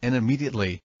 And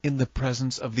immediately, in the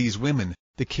presence of these women,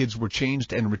 the kids were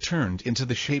changed and returned into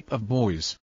the shape of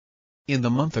boys. In the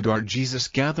month Adar Jesus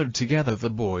gathered together the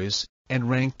boys, and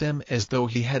ranked them as though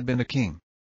he had been a king.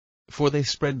 For they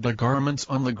spread their garments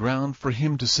on the ground for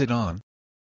him to sit on.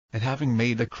 And having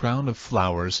made a crown of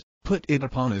flowers, put it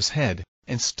upon his head,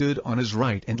 and stood on his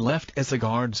right and left as the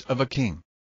guards of a king.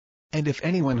 And if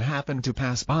anyone happened to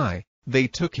pass by, they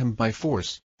took him by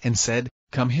force, and said,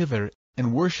 "Come hither,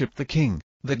 and worship the king,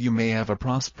 that you may have a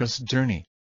prosperous journey."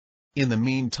 In the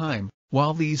meantime,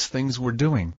 while these things were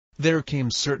doing, there came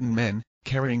certain men,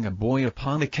 carrying a boy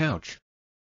upon a couch.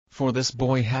 For this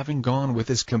boy, having gone with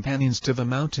his companions to the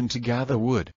mountain to gather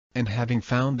wood, and having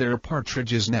found there a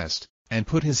partridge's nest, and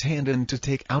put his hand in to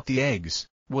take out the eggs,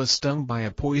 was stung by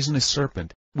a poisonous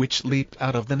serpent, which leaped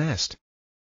out of the nest.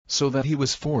 So that he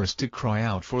was forced to cry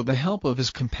out for the help of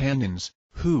his companions,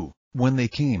 who, when they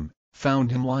came,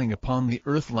 found him lying upon the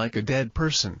earth like a dead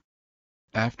person.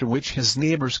 After which his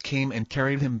neighbors came and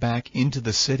carried him back into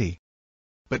the city.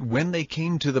 But when they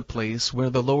came to the place where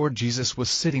the Lord Jesus was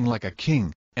sitting like a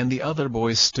king, and the other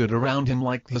boys stood around him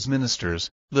like his ministers,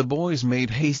 the boys made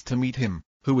haste to meet him,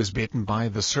 who was bitten by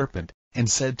the serpent, and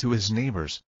said to his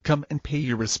neighbors, "Come and pay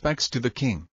your respects to the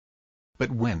king."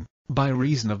 But when, by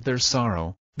reason of their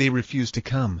sorrow, they refused to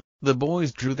come, the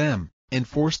boys drew them, and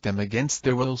forced them against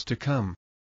their wills to come.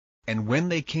 And when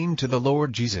they came to the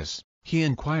Lord Jesus, he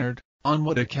inquired, on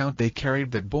what account they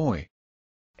carried that boy.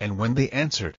 And when they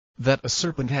answered, that a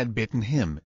serpent had bitten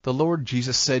him, the Lord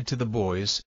Jesus said to the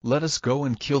boys, "Let us go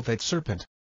and kill that serpent."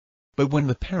 But when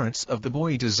the parents of the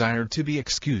boy desired to be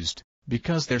excused,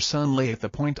 because their son lay at the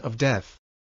point of death,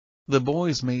 the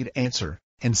boys made answer,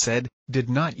 and said, "Did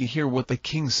not ye hear what the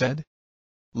king said?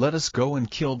 Let us go and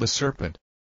kill the serpent.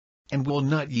 And will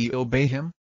not ye obey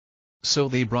him?" So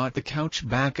they brought the couch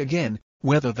back again,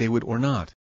 whether they would or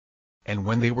not. And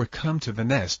when they were come to the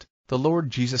nest, the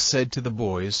Lord Jesus said to the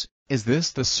boys, "Is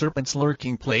this the serpent's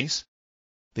lurking place?"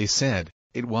 They said,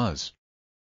 "It was."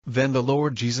 Then the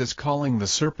Lord Jesus, calling the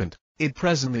serpent, it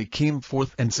presently came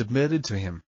forth and submitted to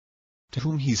him. To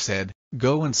whom he said,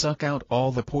 "Go and suck out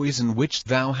all the poison which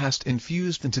thou hast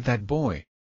infused into that boy."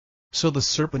 So the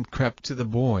serpent crept to the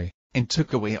boy, and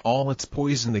took away all its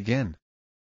poison again.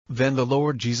 Then the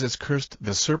Lord Jesus cursed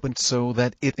the serpent so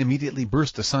that it immediately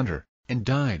burst asunder, and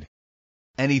died.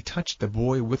 And he touched the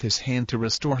boy with his hand to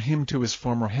restore him to his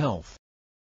former health.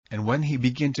 And when he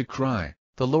began to cry,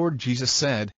 the Lord Jesus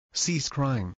said, "Cease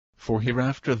crying, for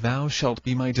hereafter thou shalt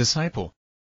be my disciple."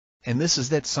 And this is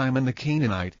that Simon the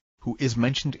Canaanite, who is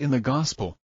mentioned in the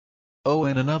Gospel. Oh,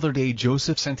 and another day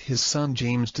Joseph sent his son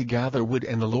James to gather wood,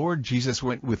 and the Lord Jesus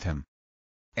went with him.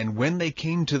 And when they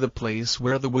came to the place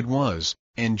where the wood was,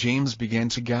 and James began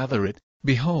to gather it,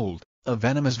 behold, a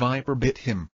venomous viper bit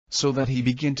him, so that he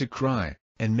began to cry,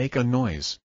 and make a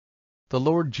noise. The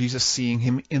Lord Jesus, seeing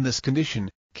him in this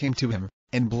condition, came to him,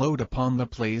 and blowed upon the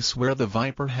place where the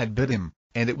viper had bit him,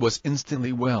 and it was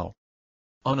instantly well.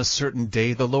 On a certain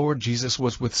day the Lord Jesus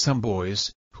was with some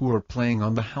boys, who were playing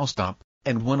on the housetop,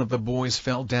 and one of the boys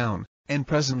fell down, and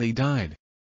presently died.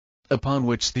 Upon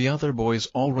which the other boys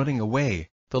all running away,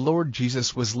 the Lord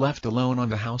Jesus was left alone on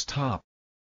the housetop.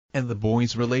 And the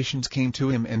boys' relations came to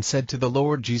him and said to the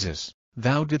Lord Jesus,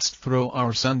 "Thou didst throw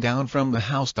our son down from the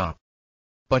housetop."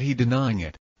 But he, denying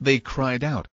it, they cried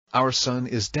out, "Our son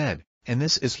is dead, and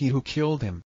this is he who killed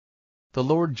him." The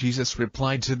Lord Jesus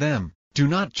replied to them, "Do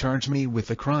not charge me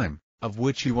with a crime, of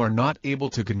which you are not able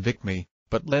to convict me,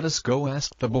 but let us go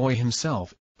ask the boy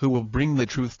himself, who will bring the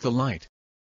truth to light."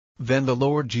 Then the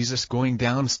Lord Jesus, going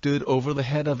down, stood over the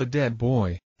head of a dead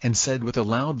boy, and said with a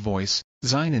loud voice,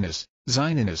 "Zioninus,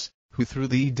 Zioninus, who threw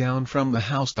thee down from the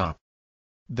housetop?"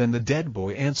 Then the dead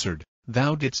boy answered,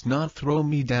 "Thou didst not throw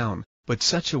me down, but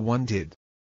such a one did."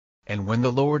 And when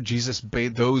the Lord Jesus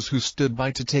bade those who stood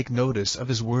by to take notice of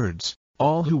his words,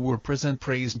 all who were present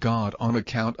praised God on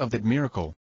account of that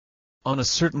miracle. On a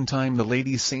certain time the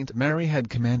Lady Saint Mary had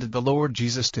commanded the Lord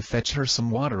Jesus to fetch her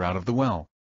some water out of the well.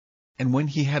 And when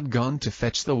he had gone to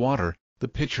fetch the water, the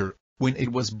pitcher, when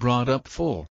it was brought up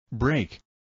full, brake.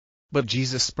 But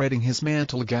Jesus, spreading his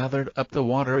mantle, gathered up the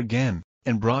water again,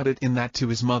 and brought it in that to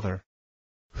his mother,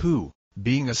 who,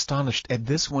 being astonished at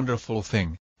this wonderful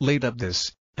thing, laid up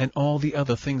this, and all the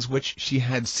other things which she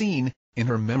had seen, in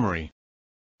her memory.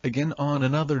 Again on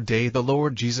another day the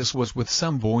Lord Jesus was with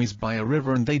some boys by a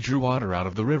river, and they drew water out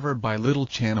of the river by little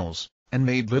channels, and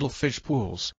made little fish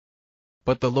pools.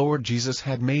 But the Lord Jesus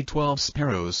had made 12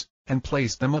 sparrows, and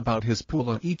placed them about his pool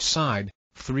on each side,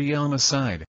 3 on a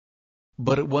side.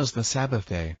 But it was the Sabbath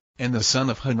day, and the son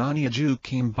of Hanani a Jew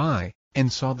came by,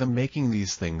 and saw them making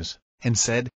these things, and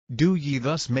said, "Do ye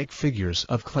thus make figures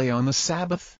of clay on the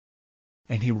Sabbath?"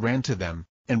 And he ran to them,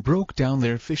 and broke down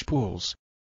their fish pools.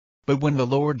 But when the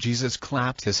Lord Jesus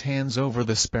clapped his hands over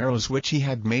the sparrows which he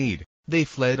had made, they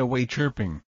fled away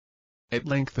chirping. At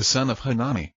length the son of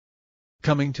Hanani,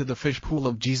 coming to the fish pool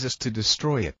of Jesus to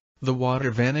destroy it, the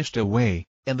water vanished away,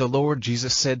 and the Lord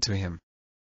Jesus said to him,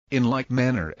 "In like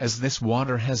manner as this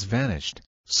water has vanished,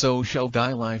 so shall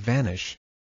thy life vanish."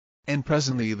 And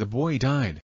presently the boy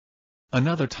died.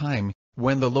 Another time,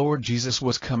 When the Lord Jesus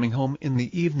was coming home in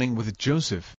the evening with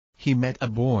Joseph, he met a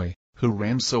boy, who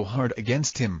ran so hard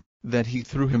against him, that he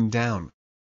threw him down.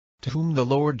 To whom the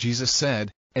Lord Jesus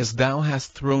said, As thou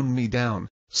hast thrown me down,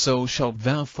 so shalt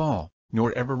thou fall,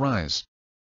 nor ever rise.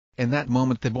 In that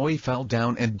moment the boy fell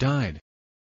down and died.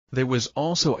 There was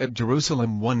also at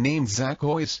Jerusalem one named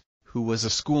Zacchaeus, who was a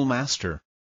schoolmaster.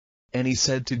 And he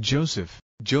said to Joseph,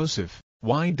 Joseph,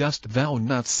 why dost thou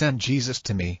not send Jesus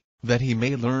to me, that he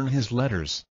may learn his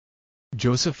letters?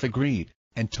 Joseph agreed,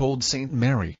 and told Saint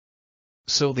Mary.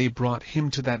 So they brought him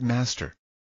to that master,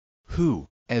 who,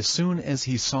 as soon as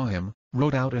he saw him,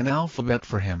 wrote out an alphabet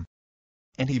for him.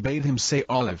 And he bade him say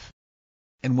Aleph.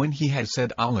 And when he had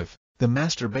said Aleph, the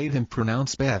master bade him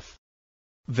pronounce Beth.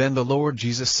 Then the Lord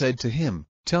Jesus said to him,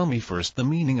 Tell me first the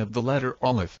meaning of the letter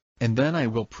Aleph, and then I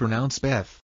will pronounce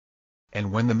Beth.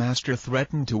 And when the master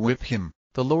threatened to whip him,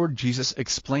 the Lord Jesus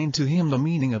explained to him the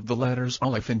meaning of the letters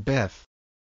Aleph and Beth.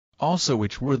 Also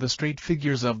which were the straight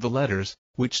figures of the letters,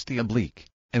 which the oblique,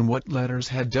 and what letters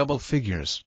had double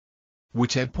figures,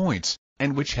 which had points,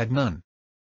 and which had none.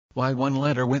 Why one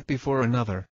letter went before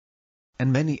another.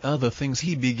 And many other things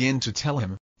he began to tell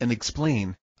him, and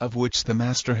explain, of which the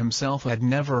master himself had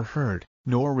never heard,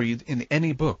 nor read in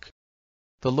any book.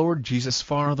 The Lord Jesus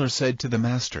farther said to the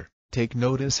master, Take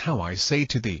notice how I say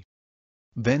to thee.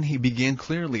 Then he began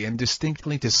clearly and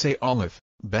distinctly to say Aleph,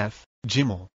 Beth,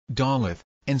 Gimel, Daleth,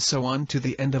 and so on to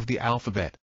the end of the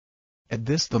alphabet. At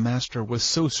this the master was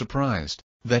so surprised,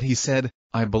 that he said,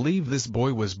 I believe this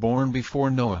boy was born before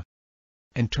Noah.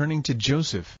 And turning to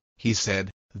Joseph, he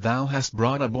said, Thou hast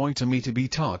brought a boy to me to be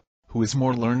taught, who is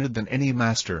more learned than any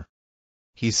master.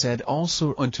 He said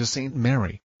also unto Saint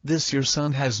Mary, This your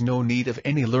son has no need of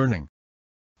any learning.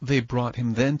 They brought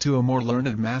him then to a more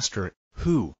learned master,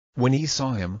 who, when he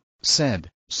saw him,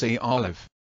 said, Say Aleph.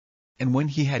 And when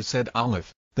he had said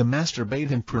Aleph, the master bade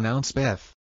him pronounce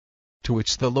Beth. To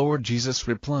which the Lord Jesus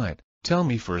replied, Tell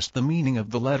me first the meaning of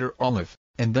the letter Aleph,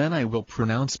 and then I will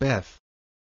pronounce Beth.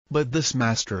 But this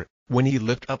master, when he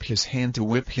lifted up his hand to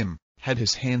whip him, had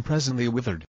his hand presently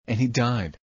withered, and he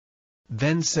died.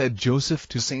 Then said Joseph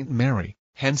to Saint Mary,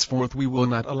 Henceforth we will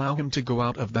not allow him to go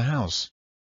out of the house.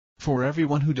 For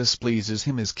everyone who displeases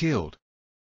him is killed.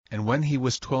 And when he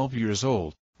was 12 years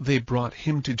old, they brought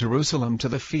him to Jerusalem to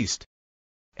the feast.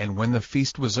 And when the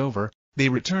feast was over, they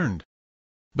returned.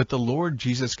 But the Lord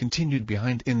Jesus continued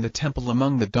behind in the temple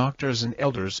among the doctors and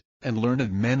elders, and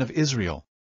learned men of Israel,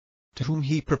 to whom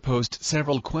he proposed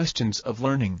several questions of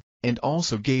learning, and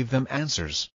also gave them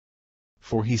answers.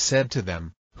 For he said to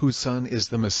them, Whose son is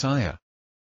the Messiah?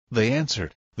 They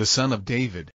answered, The son of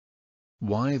David.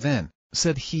 Why then,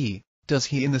 said he, does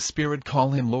he in the Spirit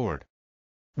call him Lord?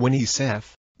 When he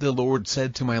saith, The Lord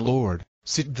said to my Lord,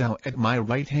 Sit thou at my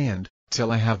right hand,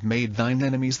 till I have made thine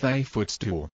enemies thy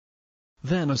footstool.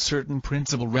 Then a certain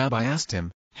principal rabbi asked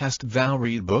him, Hast thou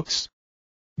read books?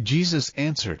 Jesus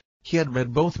answered, He had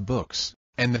read both books,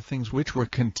 and the things which were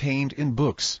contained in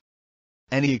books.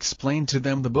 And he explained to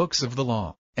them the books of the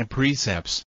law, and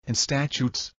precepts, and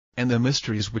statutes, and the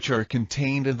mysteries which are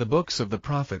contained in the books of the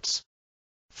prophets,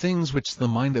 things which the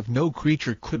mind of no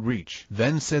creature could reach.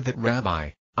 Then said that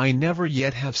rabbi, I never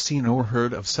yet have seen or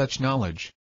heard of such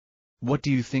knowledge. What do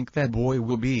you think that boy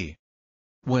will be?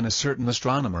 When a certain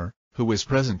astronomer, who was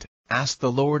present, asked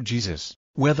the Lord Jesus,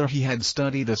 whether he had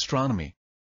studied astronomy.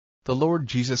 The Lord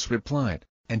Jesus replied,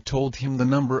 and told him the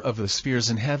number of the spheres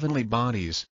and heavenly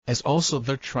bodies, as also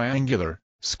their triangular,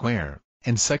 square,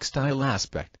 and sextile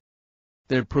aspect,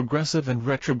 their progressive and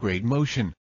retrograde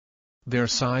motion, their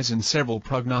size and several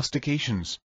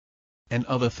prognostications, and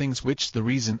other things which the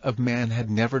reason of man had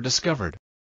never discovered.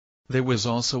 There was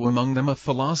also among them a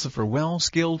philosopher well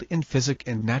skilled in physic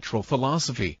and natural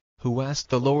philosophy, who asked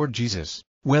the Lord Jesus,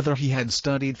 whether he had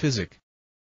studied physic.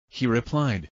 He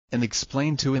replied, and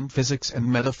explained to him physics and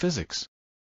metaphysics.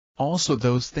 Also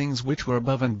those things which were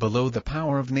above and below the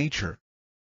power of nature.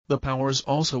 The powers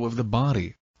also of the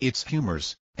body, its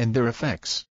humors, and their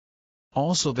effects.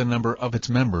 Also the number of its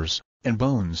members, and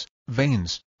bones,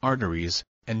 veins, arteries,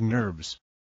 and nerves.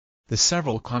 The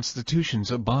several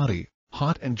constitutions of body,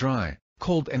 hot and dry,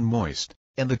 cold and moist,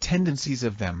 and the tendencies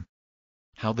of them.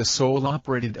 How the soul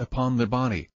operated upon the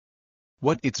body.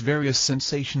 What its various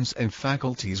sensations and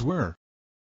faculties were.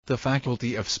 The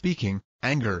faculty of speaking,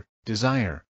 anger,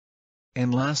 desire.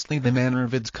 And lastly the manner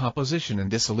of its composition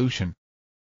and dissolution.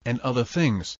 And other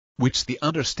things, which the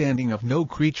understanding of no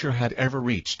creature had ever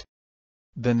reached.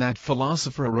 Then that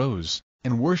philosopher arose,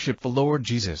 and worshipped the Lord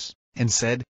Jesus, and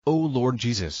said, O Lord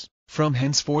Jesus, from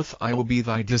henceforth I will be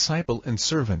thy disciple and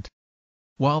servant.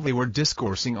 While they were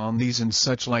discoursing on these and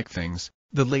such like things,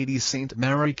 the Lady Saint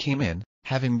Mary came in,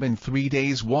 having been 3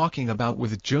 days walking about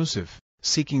with Joseph,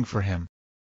 seeking for him.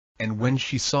 And when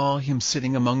she saw him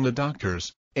sitting among the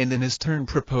doctors, and in his turn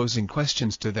proposing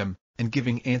questions to them, and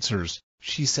giving answers,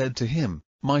 she said to him,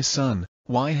 My son,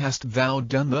 why hast thou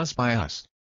done thus by us?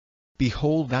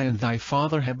 Behold, I and thy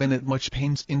father have been at much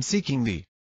pains in seeking thee.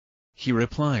 He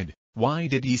replied, Why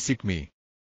did ye seek me?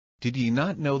 Did ye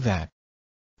not know that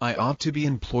I ought to be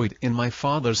employed in my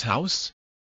father's house?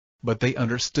 But they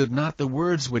understood not the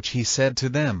words which he said to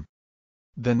them.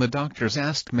 Then the doctors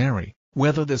asked Mary,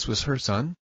 whether this was her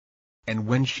son? And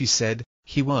when she said,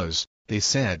 He was, they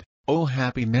said, O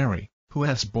happy Mary, who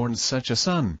hast borne such a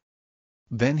son.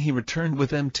 Then he returned with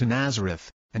them to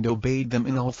Nazareth, and obeyed them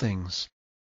in all things.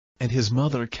 And his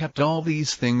mother kept all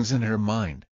these things in her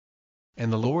mind.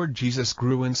 And the Lord Jesus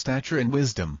grew in stature and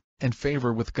wisdom, and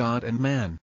favor with God and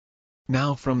man.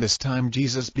 Now from this time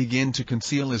Jesus began to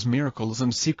conceal his miracles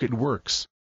and secret works.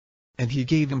 And he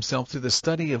gave himself to the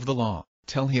study of the law,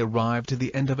 till he arrived to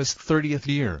the end of his 30th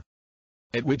year.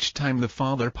 At which time the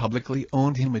Father publicly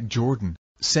owned him at Jordan,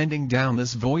 sending down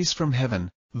this voice from heaven,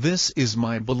 This is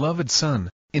my beloved Son,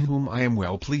 in whom I am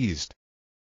well pleased.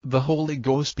 The Holy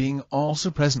Ghost being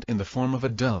also present in the form of a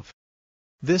dove.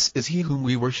 This is he whom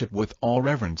we worship with all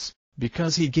reverence,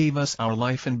 because he gave us our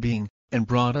life and being, and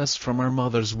brought us from our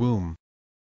mother's womb.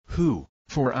 Who,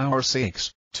 for our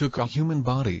sakes, took a human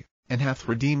body, and hath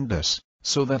redeemed us,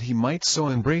 so that he might so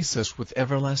embrace us with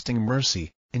everlasting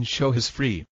mercy, and show his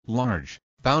free, large,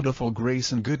 bountiful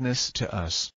grace and goodness to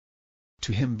us.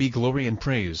 To him be glory and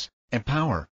praise, and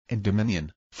power, and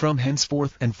dominion, from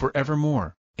henceforth and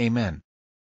forevermore. Amen.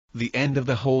 The end of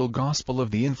the whole Gospel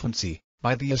of the Infancy,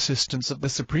 by the assistance of the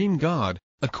Supreme God,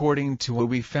 according to what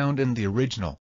we found in the original.